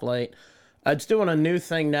stoplight. It's doing a new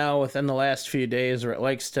thing now within the last few days where it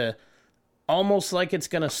likes to... almost like it's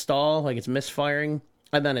going to stall, like it's misfiring,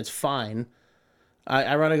 and then it's fine.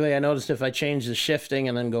 Ironically, I noticed if I change the shifting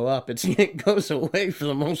and then go up, it goes away for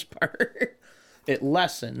the most part. It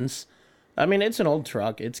lessens. I mean, it's an old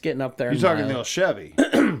truck. It's getting up there. You're talking the old Chevy?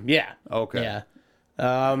 Yeah. Okay.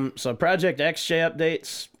 Yeah. So Project XJ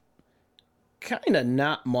updates, kind of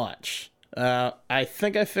not much. I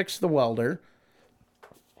think I fixed the welder.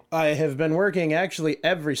 I have been working actually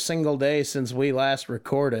every single day since we last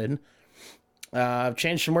recorded. I've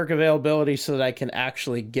changed some work availability so that I can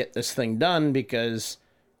actually get this thing done, because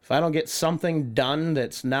if I don't get something done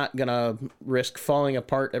that's not going to risk falling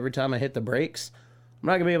apart every time I hit the brakes, I'm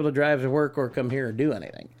not going to be able to drive to work or come here or do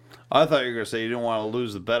anything. I thought you were going to say you didn't want to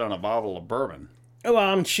lose the bet on a bottle of bourbon. Well,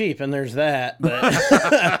 I'm cheap, and there's that,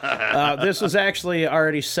 but this was actually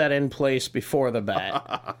already set in place before the bet.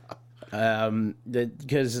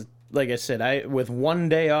 Because, like I said, with 1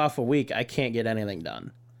 day off a week, I can't get anything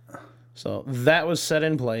done. So that was set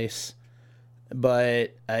in place,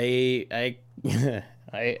 but I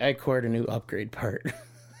acquired a new upgrade part.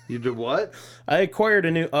 You did what? I acquired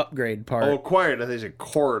a new upgrade part. Oh, acquired. I think it's a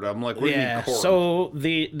cord. I'm like, what do you mean cord? So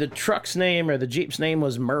the truck's name, or the Jeep's name,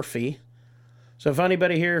 was Murphy. So if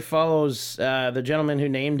anybody here follows the gentleman who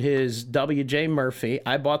named his WJ Murphy,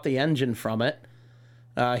 I bought the engine from it.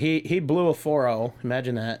 He blew a 4.0.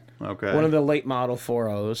 Imagine that. Okay. One of the late model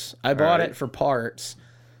 4.0s. I bought it for parts.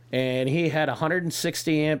 And he had a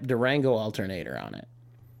 160 amp Durango alternator on it.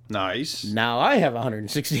 Nice. Now I have a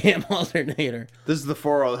 160 amp alternator. This is the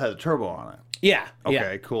 4.0 that had a turbo on it. Yeah.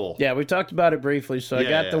 Okay, cool. Yeah, we talked about it briefly. So I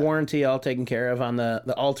got the warranty all taken care of on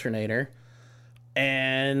the alternator.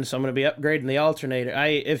 And so I'm going to be upgrading the alternator.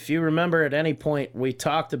 If you remember at any point, we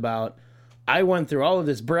talked about, I went through all of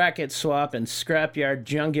this bracket swap and scrapyard,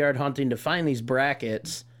 junkyard hunting to find these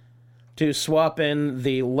brackets to swap in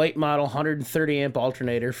the late model 130 amp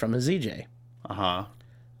alternator from a ZJ. Uh-huh.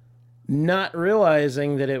 Not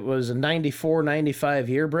realizing that it was a 94, 95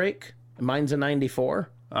 year brake. Mine's a 94.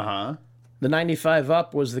 Uh-huh. The 95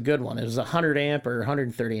 up was the good one. It was 100 amp or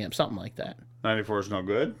 130 amp, something like that. 94 is no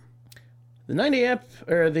good? The 90 amp,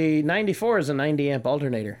 or the 94 is a 90 amp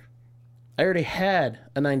alternator. I already had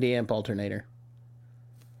a 90 amp alternator.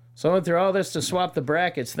 So I went through all this to swap the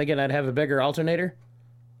brackets, thinking I'd have a bigger alternator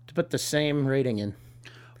to put the same rating in.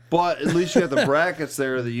 But at least you have the brackets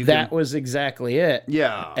there that you That was exactly it.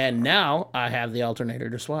 Yeah. And now I have the alternator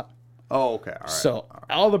to swap. Oh, okay. All right. So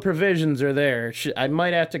all the provisions are there. I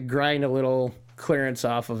might have to grind a little clearance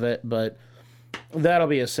off of it, but that'll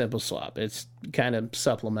be a simple swap. It's kind of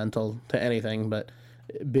supplemental to anything, but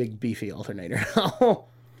big beefy alternator.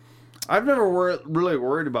 I've never really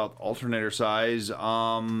worried about alternator size,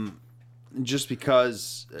 just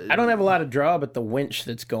because I don't have a lot of draw, but the winch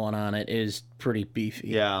that's going on it is pretty beefy.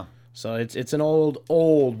 yeah. So it's an old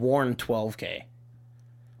worn 12K.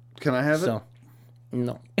 Can I have it? So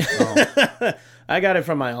no. Oh, I got it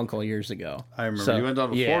from my uncle years ago. I remember So, you went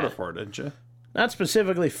down to yeah. Florida for it, didn't you? Not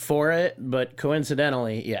specifically for it, but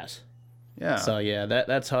coincidentally, yes. Yeah. So yeah,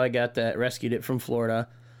 that's how I got that. Rescued it from Florida.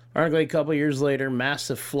 Ironically, a couple years later,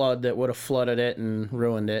 massive flood that would have flooded it and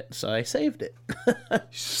ruined it. So I saved it.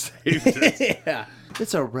 Saved it. Yeah.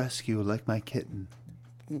 It's a rescue like my kitten.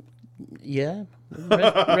 Yeah.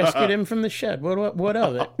 Rescued him from the shed. What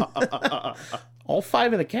of it? All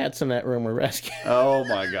 5 of the cats in that room were rescued. Oh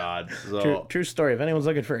my God. So, True story. If anyone's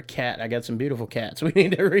looking for a cat, I got some beautiful cats we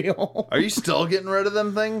need to rehome. are you still getting rid of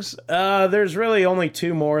them things? There's really only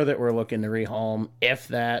 2 more that we're looking to rehome, if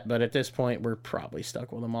that. But at this point, we're probably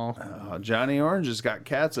stuck with them all. Johnny Orange has got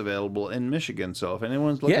cats available in Michigan, so if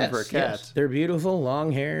anyone's looking for a cat, yes. They're beautiful,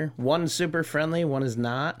 long hair. One's super friendly, one is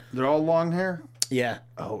not. they're all long hair. Yeah.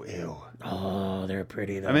 Oh, ew. Oh, they're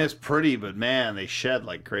pretty though. I mean, it's pretty, but man, they shed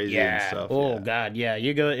like crazy and yeah. stuff. Oh yeah. God, yeah.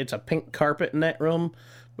 You go. It's a pink carpet in that room,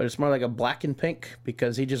 but it's more like a black and pink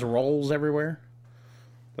because he just rolls everywhere.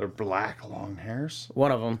 They're black long hairs.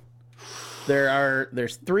 One of them.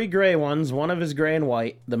 There's 3 gray ones. One of is gray and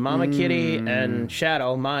white. The Mama Kitty and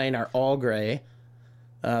Shadow, mine, are all gray.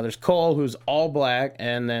 There's Cole, who's all black,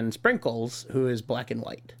 and then Sprinkles, who is black and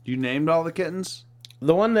white. You named all the kittens?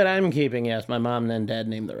 The one that I'm keeping, yes, my mom and Dad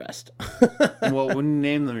named the rest. Well, when you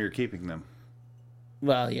name them, you're keeping them.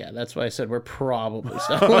 Well, yeah, that's why I said we're probably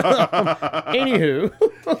selling them. Anywho.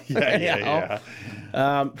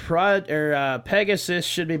 Pegasus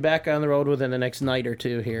should be back on the road within the next night or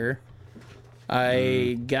 2 here.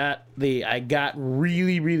 I got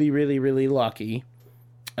really, really, really, really lucky.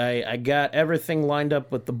 I got everything lined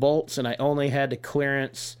up with the bolts, and I only had to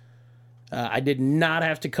clearance. I did not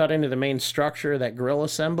have to cut into the main structure of that grill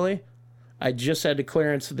assembly. I just had to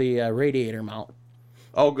clearance the radiator mount.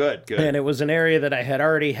 Oh, good. And it was an area that I had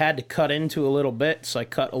already had to cut into a little bit, so I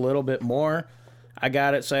cut a little bit more. I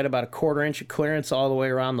got it so I had about a 1/4 inch of clearance all the way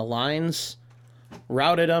around the lines,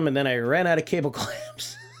 routed them, and then I ran out of cable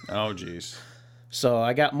clamps. Oh, geez. So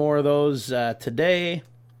I got more of those today.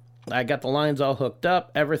 I got the lines all hooked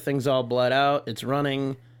up. Everything's all bled out. It's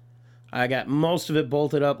running. I got most of it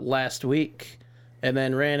bolted up last week and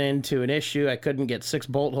then ran into an issue. I couldn't get 6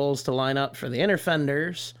 bolt holes to line up for the inner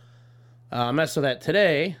fenders. I messed with that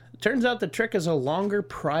today. Turns out the trick is a longer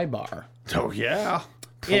pry bar. Oh, yeah.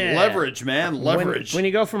 Yeah. Leverage, man. Leverage. When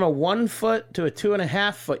you go from a 1 foot to a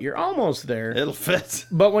 2.5 foot, you're almost there. It'll fit.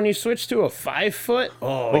 But when you switch to a 5 foot,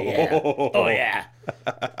 oh yeah. Oh yeah.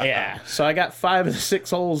 Yeah. So I got 5 of the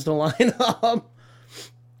 6 holes to line up.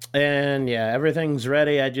 And yeah, everything's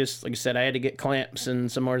ready. I just, like I said, I had to get clamps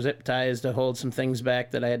and some more zip ties to hold some things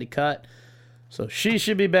back that I had to cut. So she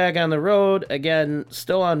should be back on the road. Again,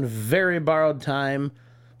 still on very borrowed time.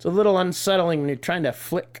 It's a little unsettling when you're trying to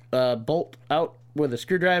flick a bolt out with a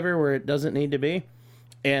screwdriver where it doesn't need to be.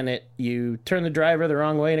 And you turn the driver the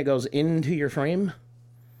wrong way and it goes into your frame.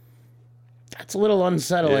 That's a little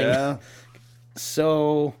unsettling. Yeah.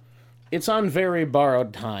 So it's on very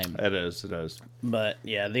borrowed time. It is. But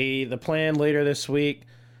yeah, the plan later this week,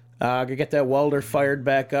 to get that welder fired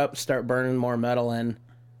back up, start burning more metal in.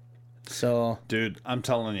 So, Dude, I'm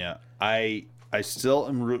telling you, I still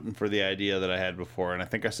am rooting for the idea that I had before, and I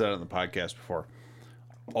think I said it on the podcast before.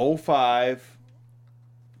 05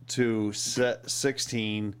 to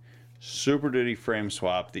 16 Super Duty frame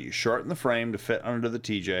swap that you shorten the frame to fit under the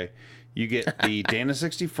TJ. You get the Dana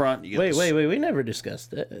 60 front. You get wait, we never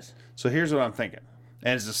discussed this. So here's what I'm thinking.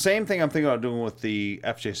 And it's the same thing I'm thinking about doing with the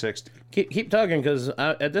FJ60. Keep talking, because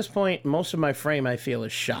at this point, most of my frame, I feel,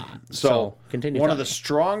 is shot. So continue one talking. of the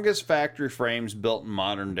strongest factory frames built in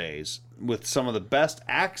modern days, with some of the best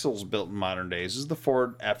axles built in modern days, is the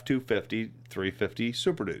Ford F250 350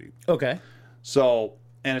 Super Duty. Okay. So,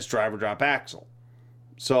 and it's driver drop axle.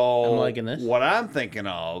 So I'm liking this. What I'm thinking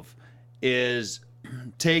of is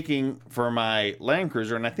taking for my Land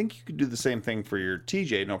Cruiser, and I think you could do the same thing for your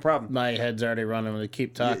TJ, no problem. My head's already running when we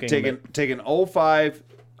keep talking. Taking 05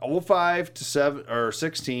 to 7 or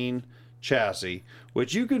 16 chassis,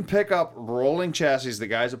 which you can pick up rolling chassis the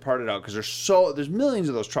guys have parted out, because there's millions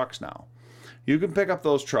of those trucks now. You can pick up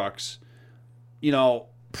those trucks,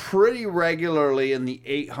 pretty regularly in the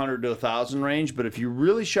 800 to 1,000 range, but if you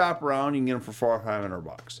really shop around, you can get them for $400 or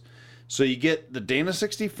 $500. So you get the Dana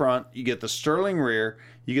 60 front, you get the Sterling rear,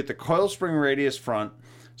 you get the coil spring radius front.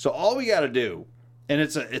 So all we got to do, and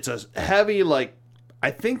it's a heavy, like,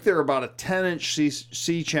 I think they're about a 10-inch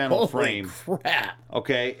C-channel frame. Crap.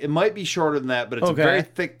 Okay, it might be shorter than that, but it's a Okay. very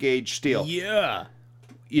thick gauge steel. Yeah.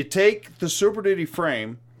 You take the Super Duty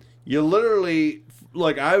frame, you literally,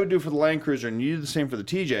 like I would do for the Land Cruiser, and you do the same for the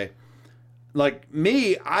TJ. Like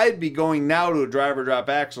me, I'd be going now to a driver drop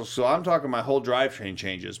axle, so I'm talking my whole drivetrain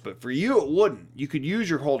changes. But for you, it wouldn't. You could use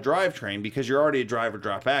your whole drivetrain because you're already a driver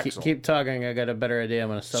drop axle. Keep talking. I got a better idea. I'm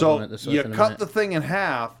going to So supplement this with you in a cut minute. the thing in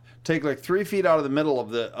half, take like 3 feet out of the middle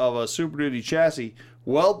of a Super Duty chassis,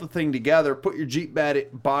 weld the thing together, put your Jeep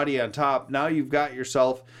body on top. Now you've got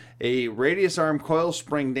yourself a radius arm coil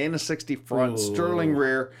spring Dana 60 front, Sterling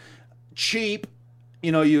rear, cheap.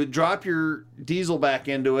 You know, you drop your diesel back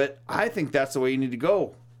into it. I think that's the way you need to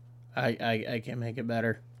go. I can make it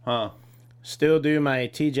better. Huh. Still do my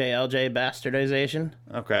TJLJ bastardization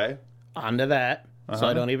Okay. onto that, so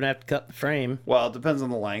I don't even have to cut the frame. Well, it depends on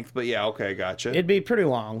the length, but yeah, okay, gotcha. It'd be pretty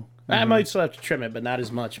long. I might still have to trim it, but not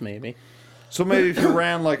as much, maybe. So maybe if you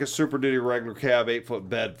ran like a Super Duty regular cab 8-foot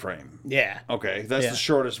bed frame. Yeah. Okay, that's Yeah. the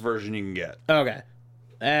shortest version you can get. Okay.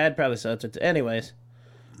 I'd probably sell it to... Anyways.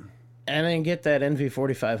 And then get that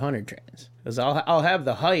NV4500 trans. Because I'll have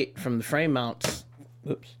the height from the frame mounts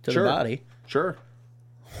to Sure. the body. Sure.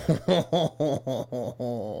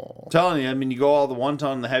 Telling you, I mean, you go all the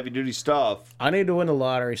 1-ton, the heavy-duty stuff. I need to win the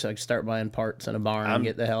lottery so I can start buying parts in a barn and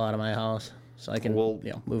get the hell out of my house. So I can move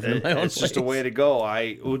into my own It's just a place. way to go.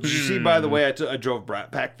 Did you see, by the way, I drove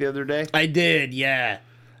Brat Pack the other day? I did, yeah.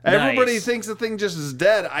 Everybody Nice. thinks the thing just is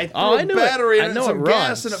dead. I threw Oh, I a knew battery it. I in it, know some it gas,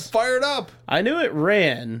 runs. and it fired up. I knew it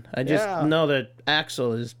ran. I just Yeah. know the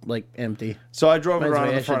axle is like empty. So I drove it Reminds around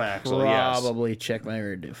me on I the front should axle, yes. Probably check my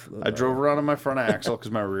rear diff. I drove around on my front axle because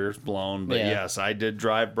my rear's blown. But Yeah. yes, I did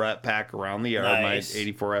drive Brat Pack around the yard, Nice. my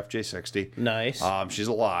 84 FJ60. Nice. She's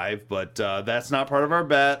alive, but that's not part of our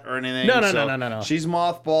bet or anything. No. She's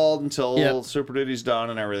mothballed until Yep. Super Duty's done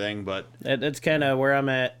and everything. But That's kind of where I'm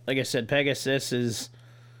at. Like I said, Pegasus is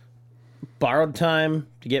borrowed time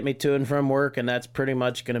to get me to and from work, and that's pretty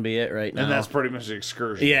much going to be it right now. and that's pretty much the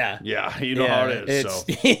excursion. Yeah. Yeah, you know how it is. So.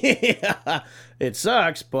 Yeah, it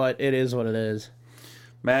sucks, but it is what it is.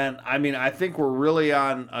 Man, I mean, I think we're really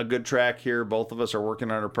on a good track here. Both of us are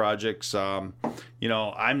working on our projects.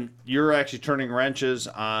 You're actually turning wrenches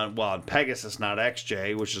on Pegasus, not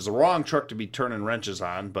XJ, which is the wrong truck to be turning wrenches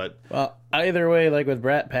on, but Well, either way, like with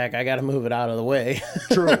Brat Pack, I got to move it out of the way.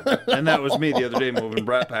 true. And that was me the other day moving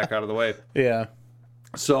Brat Pack out of the way. Yeah.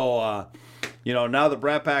 So, now the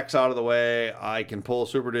Brat Pack's out of the way, I can pull a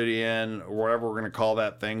Super Duty in, or whatever we're going to call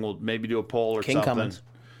that thing. We'll maybe do a poll or King something. Cummins.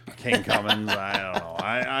 King Cummins. I don't know.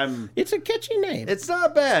 I'm. It's a catchy name. It's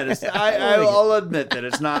not bad. I'll admit that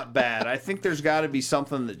it's not bad. I think there's got to be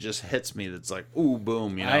something that just hits me that's like, ooh,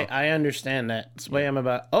 boom, I understand that. That's the way I'm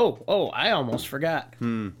about. Oh, I almost forgot.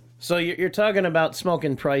 So you're talking about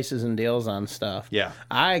smoking prices and deals on stuff. Yeah.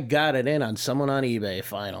 I got it in on someone on eBay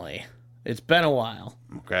finally. It's been a while.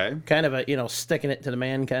 Okay. Kind of a, sticking it to the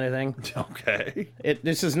man kind of thing. Okay.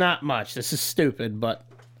 This is not much. This is stupid, but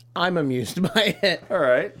I'm amused by it. All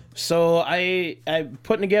right. So I'm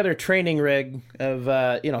putting together a training rig of,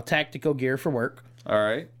 tactical gear for work. All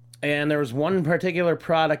right. And there was one particular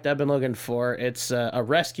product I've been looking for. It's a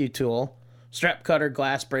rescue tool, strap cutter,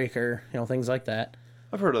 glass breaker, things like that.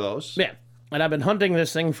 I've heard of those. Yeah. And I've been hunting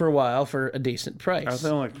this thing for a while for a decent price. Aren't they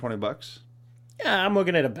only like $20? Yeah, I'm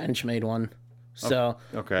looking at a Benchmade one. So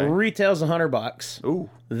okay. retail's $100. Ooh.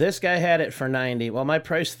 This guy had it for $90. Well, my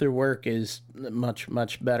price through work is much,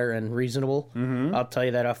 much better and reasonable. Mm-hmm. I'll tell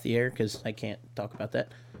you that off the air because I can't talk about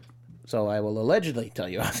that. So I will allegedly tell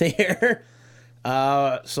you off the air.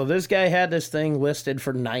 So this guy had this thing listed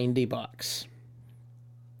for $90.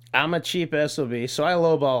 I'm a cheap SOB, so I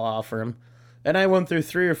lowball offer him. And I went through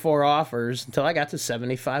 3 or 4 offers until I got to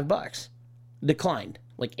 $75. Declined,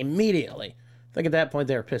 like immediately. I think at that point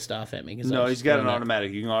they were pissed off at me. No, he's got an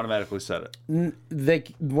automatic. You can automatically set it.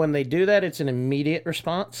 When they do that, it's an immediate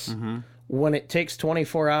response. Mm-hmm. When it takes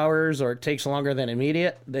 24 hours or it takes longer than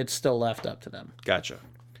immediate, it's still left up to them. Gotcha.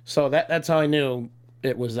 So that's how I knew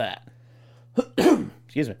it was that.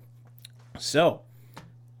 Excuse me. So,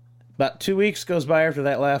 about 2 weeks goes by after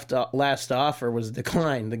that last offer was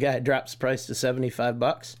declined. The guy drops the price to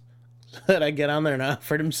 $75. That I get on there and I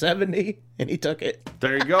offered him $70, and he took it.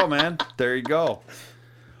 There you go, man. There you go.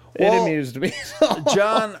 It amused me.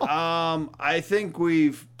 John, I think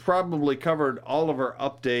we've probably covered all of our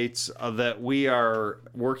updates that we are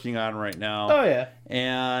working on right now. Oh, yeah.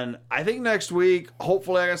 And I think next week,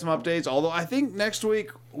 hopefully I got some updates. Although I think next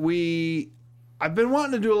week I've been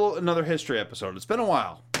wanting to do another history episode. It's been a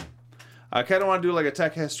while. I kind of want to do like a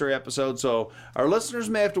tech history episode, so our listeners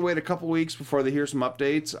may have to wait a couple weeks before they hear some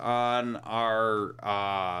updates on our,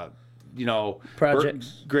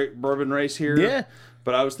 projects. Great Bourbon Race here. Yeah.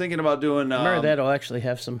 But I was thinking about doing. Remember that'll actually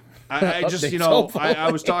have some. I just, updates, hopefully.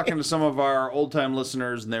 I was talking to some of our old time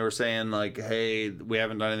listeners, and they were saying like, "Hey, we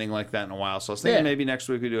haven't done anything like that in a while." So I was thinking maybe next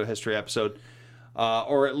week we do a history episode,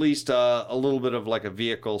 or at least a little bit of like a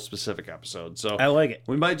vehicle specific episode. So I like it.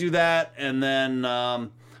 We might do that, and then.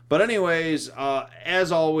 But anyways,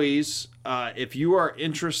 as always, if you are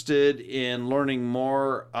interested in learning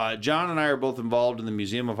more, John and I are both involved in the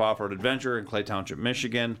Museum of Off-Road Adventure in Clay Township,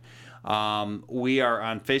 Michigan. We are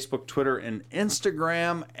on Facebook, Twitter, and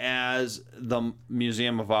Instagram as the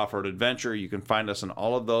Museum of Off-Road Adventure. You can find us on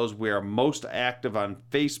all of those. We are most active on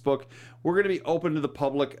Facebook. We're going to be open to the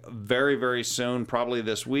public very, very soon, probably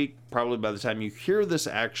this week. Probably by the time you hear this,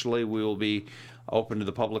 actually, we will be open to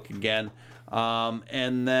the public again.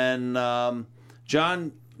 And then,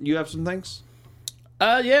 John, you have some things?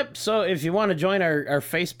 Yep. So if you want to join our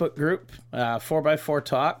Facebook group, 4x4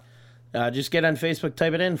 Talk, just get on Facebook,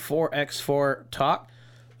 type it in, 4x4 Talk.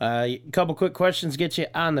 A couple quick questions get you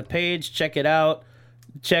on the page. Check it out.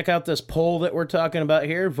 Check out this poll that we're talking about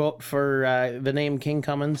here. Vote for the name King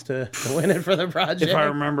Cummins to win it for the project. If I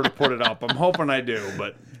remember to put it up. I'm hoping I do,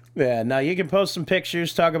 but... Yeah, now you can post some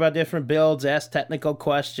pictures, talk about different builds, ask technical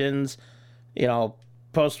questions,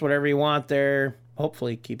 post whatever you want there.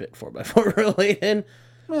 Hopefully keep it 4x4 related.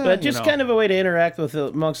 But just kind of a way to interact with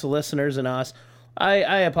amongst the listeners and us.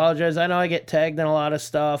 I apologize. I know I get tagged in a lot of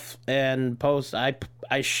stuff and post. I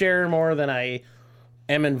share more than I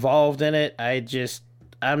am involved in it.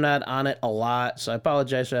 I'm not on it a lot, so I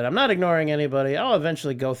apologize for that. I'm not ignoring anybody. I'll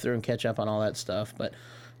eventually go through and catch up on all that stuff, but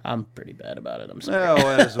I'm pretty bad about it. I'm sorry. Oh,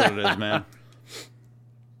 that is what it is, man.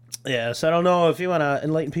 Yeah, so I don't know if you want to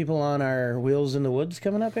enlighten people on our Wheels in the Woods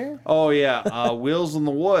coming up here. Oh, yeah. Wheels in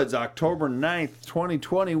the Woods, October 9th,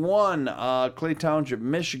 2021, Clay Township,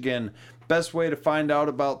 Michigan. Best way to find out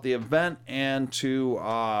about the event and to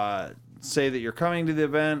say that you're coming to the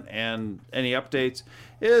event and any updates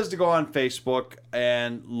is to go on Facebook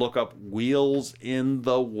and look up Wheels in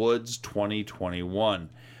the Woods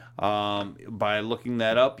 2021. By looking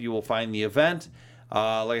that up, you will find the event.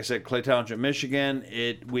 Like I said, Clay Township, Michigan.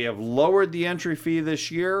 We have lowered the entry fee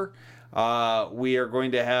this year. We are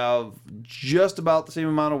going to have just about the same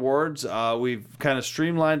amount of awards. We've kind of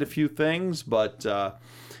streamlined a few things, but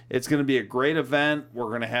it's going to be a great event. We're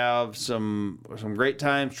going to have some great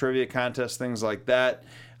times, trivia contests, things like that.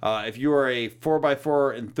 If you are a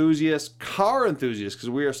 4x4 enthusiast, car enthusiast, because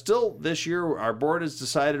we are still this year, our board has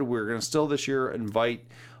decided we're going to still this year invite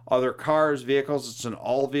other cars, vehicles. It's an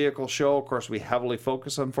all-vehicle show. Of course, we heavily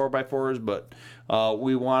focus on 4x4s, but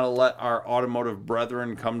we want to let our automotive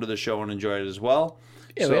brethren come to the show and enjoy it as well.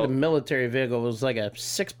 Yeah, we had a military vehicle. It was like a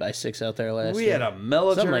 6x6 out there last year. We had a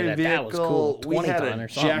military vehicle. That was cool. We had a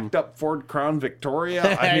jacked-up Ford Crown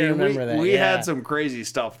Victoria. I remember that. We had some crazy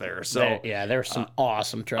stuff there. So there were some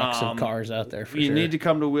awesome trucks and cars out there for sure. You need to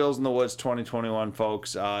come to Wheels in the Woods 2021,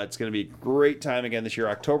 folks. It's going to be a great time again this year,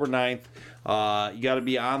 October 9th. You got to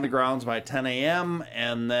be on the grounds by 10 a.m.,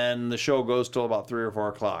 and then the show goes till about 3 or 4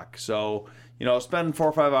 o'clock. So, spend 4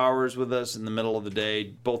 or 5 hours with us in the middle of the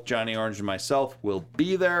day. Both Johnny Orange and myself will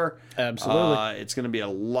be there. Absolutely. It's going to be a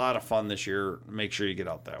lot of fun this year. Make sure you get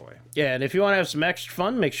out that way. Yeah, and if you want to have some extra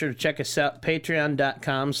fun, make sure to check us out,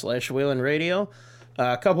 patreon.com/wheelinradio.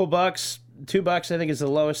 A couple bucks, $2 I think is the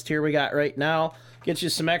lowest tier we got right now. Gets you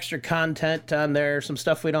some extra content on there, some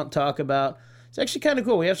stuff we don't talk about. It's actually kind of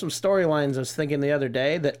cool. We have some storylines, I was thinking the other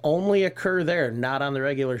day, that only occur there, not on the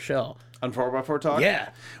regular show. On 4x4 Talk?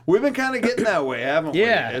 Yeah. We've been kind of getting that way, haven't we?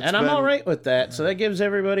 Yeah, and I'm all right with that. So that gives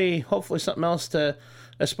everybody, hopefully, something else to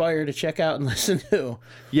aspire to check out and listen to.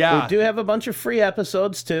 Yeah. We do have a bunch of free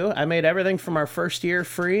episodes, too. I made everything from our first year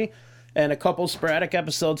free and a couple sporadic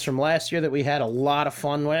episodes from last year that we had a lot of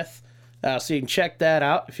fun with. So you can check that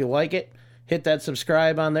out if you like it. Hit that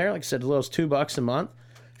subscribe on there. Like I said, as low as $2 a month.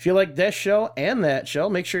 If you like this show and that show,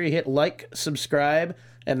 make sure you hit like, subscribe,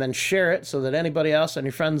 and then share it so that anybody else on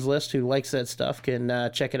your friends list who likes that stuff can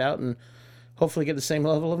check it out and hopefully get the same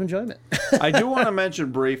level of enjoyment. I do want to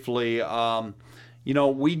mention briefly,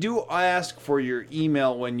 we do ask for your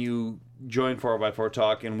email when you join 4x4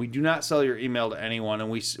 Talk, and we do not sell your email to anyone, and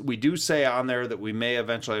we do say on there that we may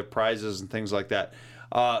eventually have prizes and things like that.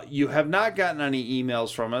 You have not gotten any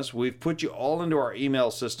emails from us. We've put you all into our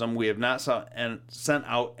email system. We have not sent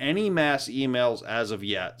out any mass emails as of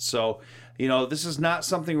yet. So, this is not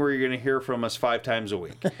something where you're going to hear from us 5 times a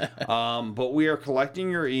week. But we are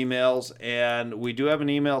collecting your emails, and we do have an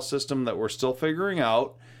email system that we're still figuring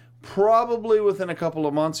out. probably within a couple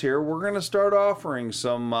of months here, we're going to start offering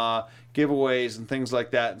some giveaways and things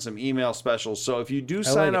like that and some email specials. So if you do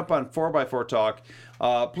sign up on 4x4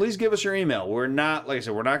 Talk, please give us your email. We're not, like I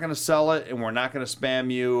said, we're not going to sell it and we're not going to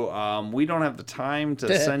spam you. We don't have the time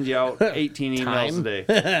to send you out 18 emails a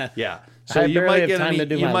day. Yeah. So you might get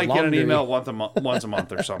an email once a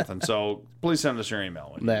month or something. So please send us your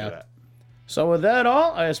email when you do that. So with that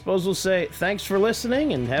all, I suppose we'll say thanks for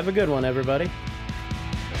listening and have a good one, everybody.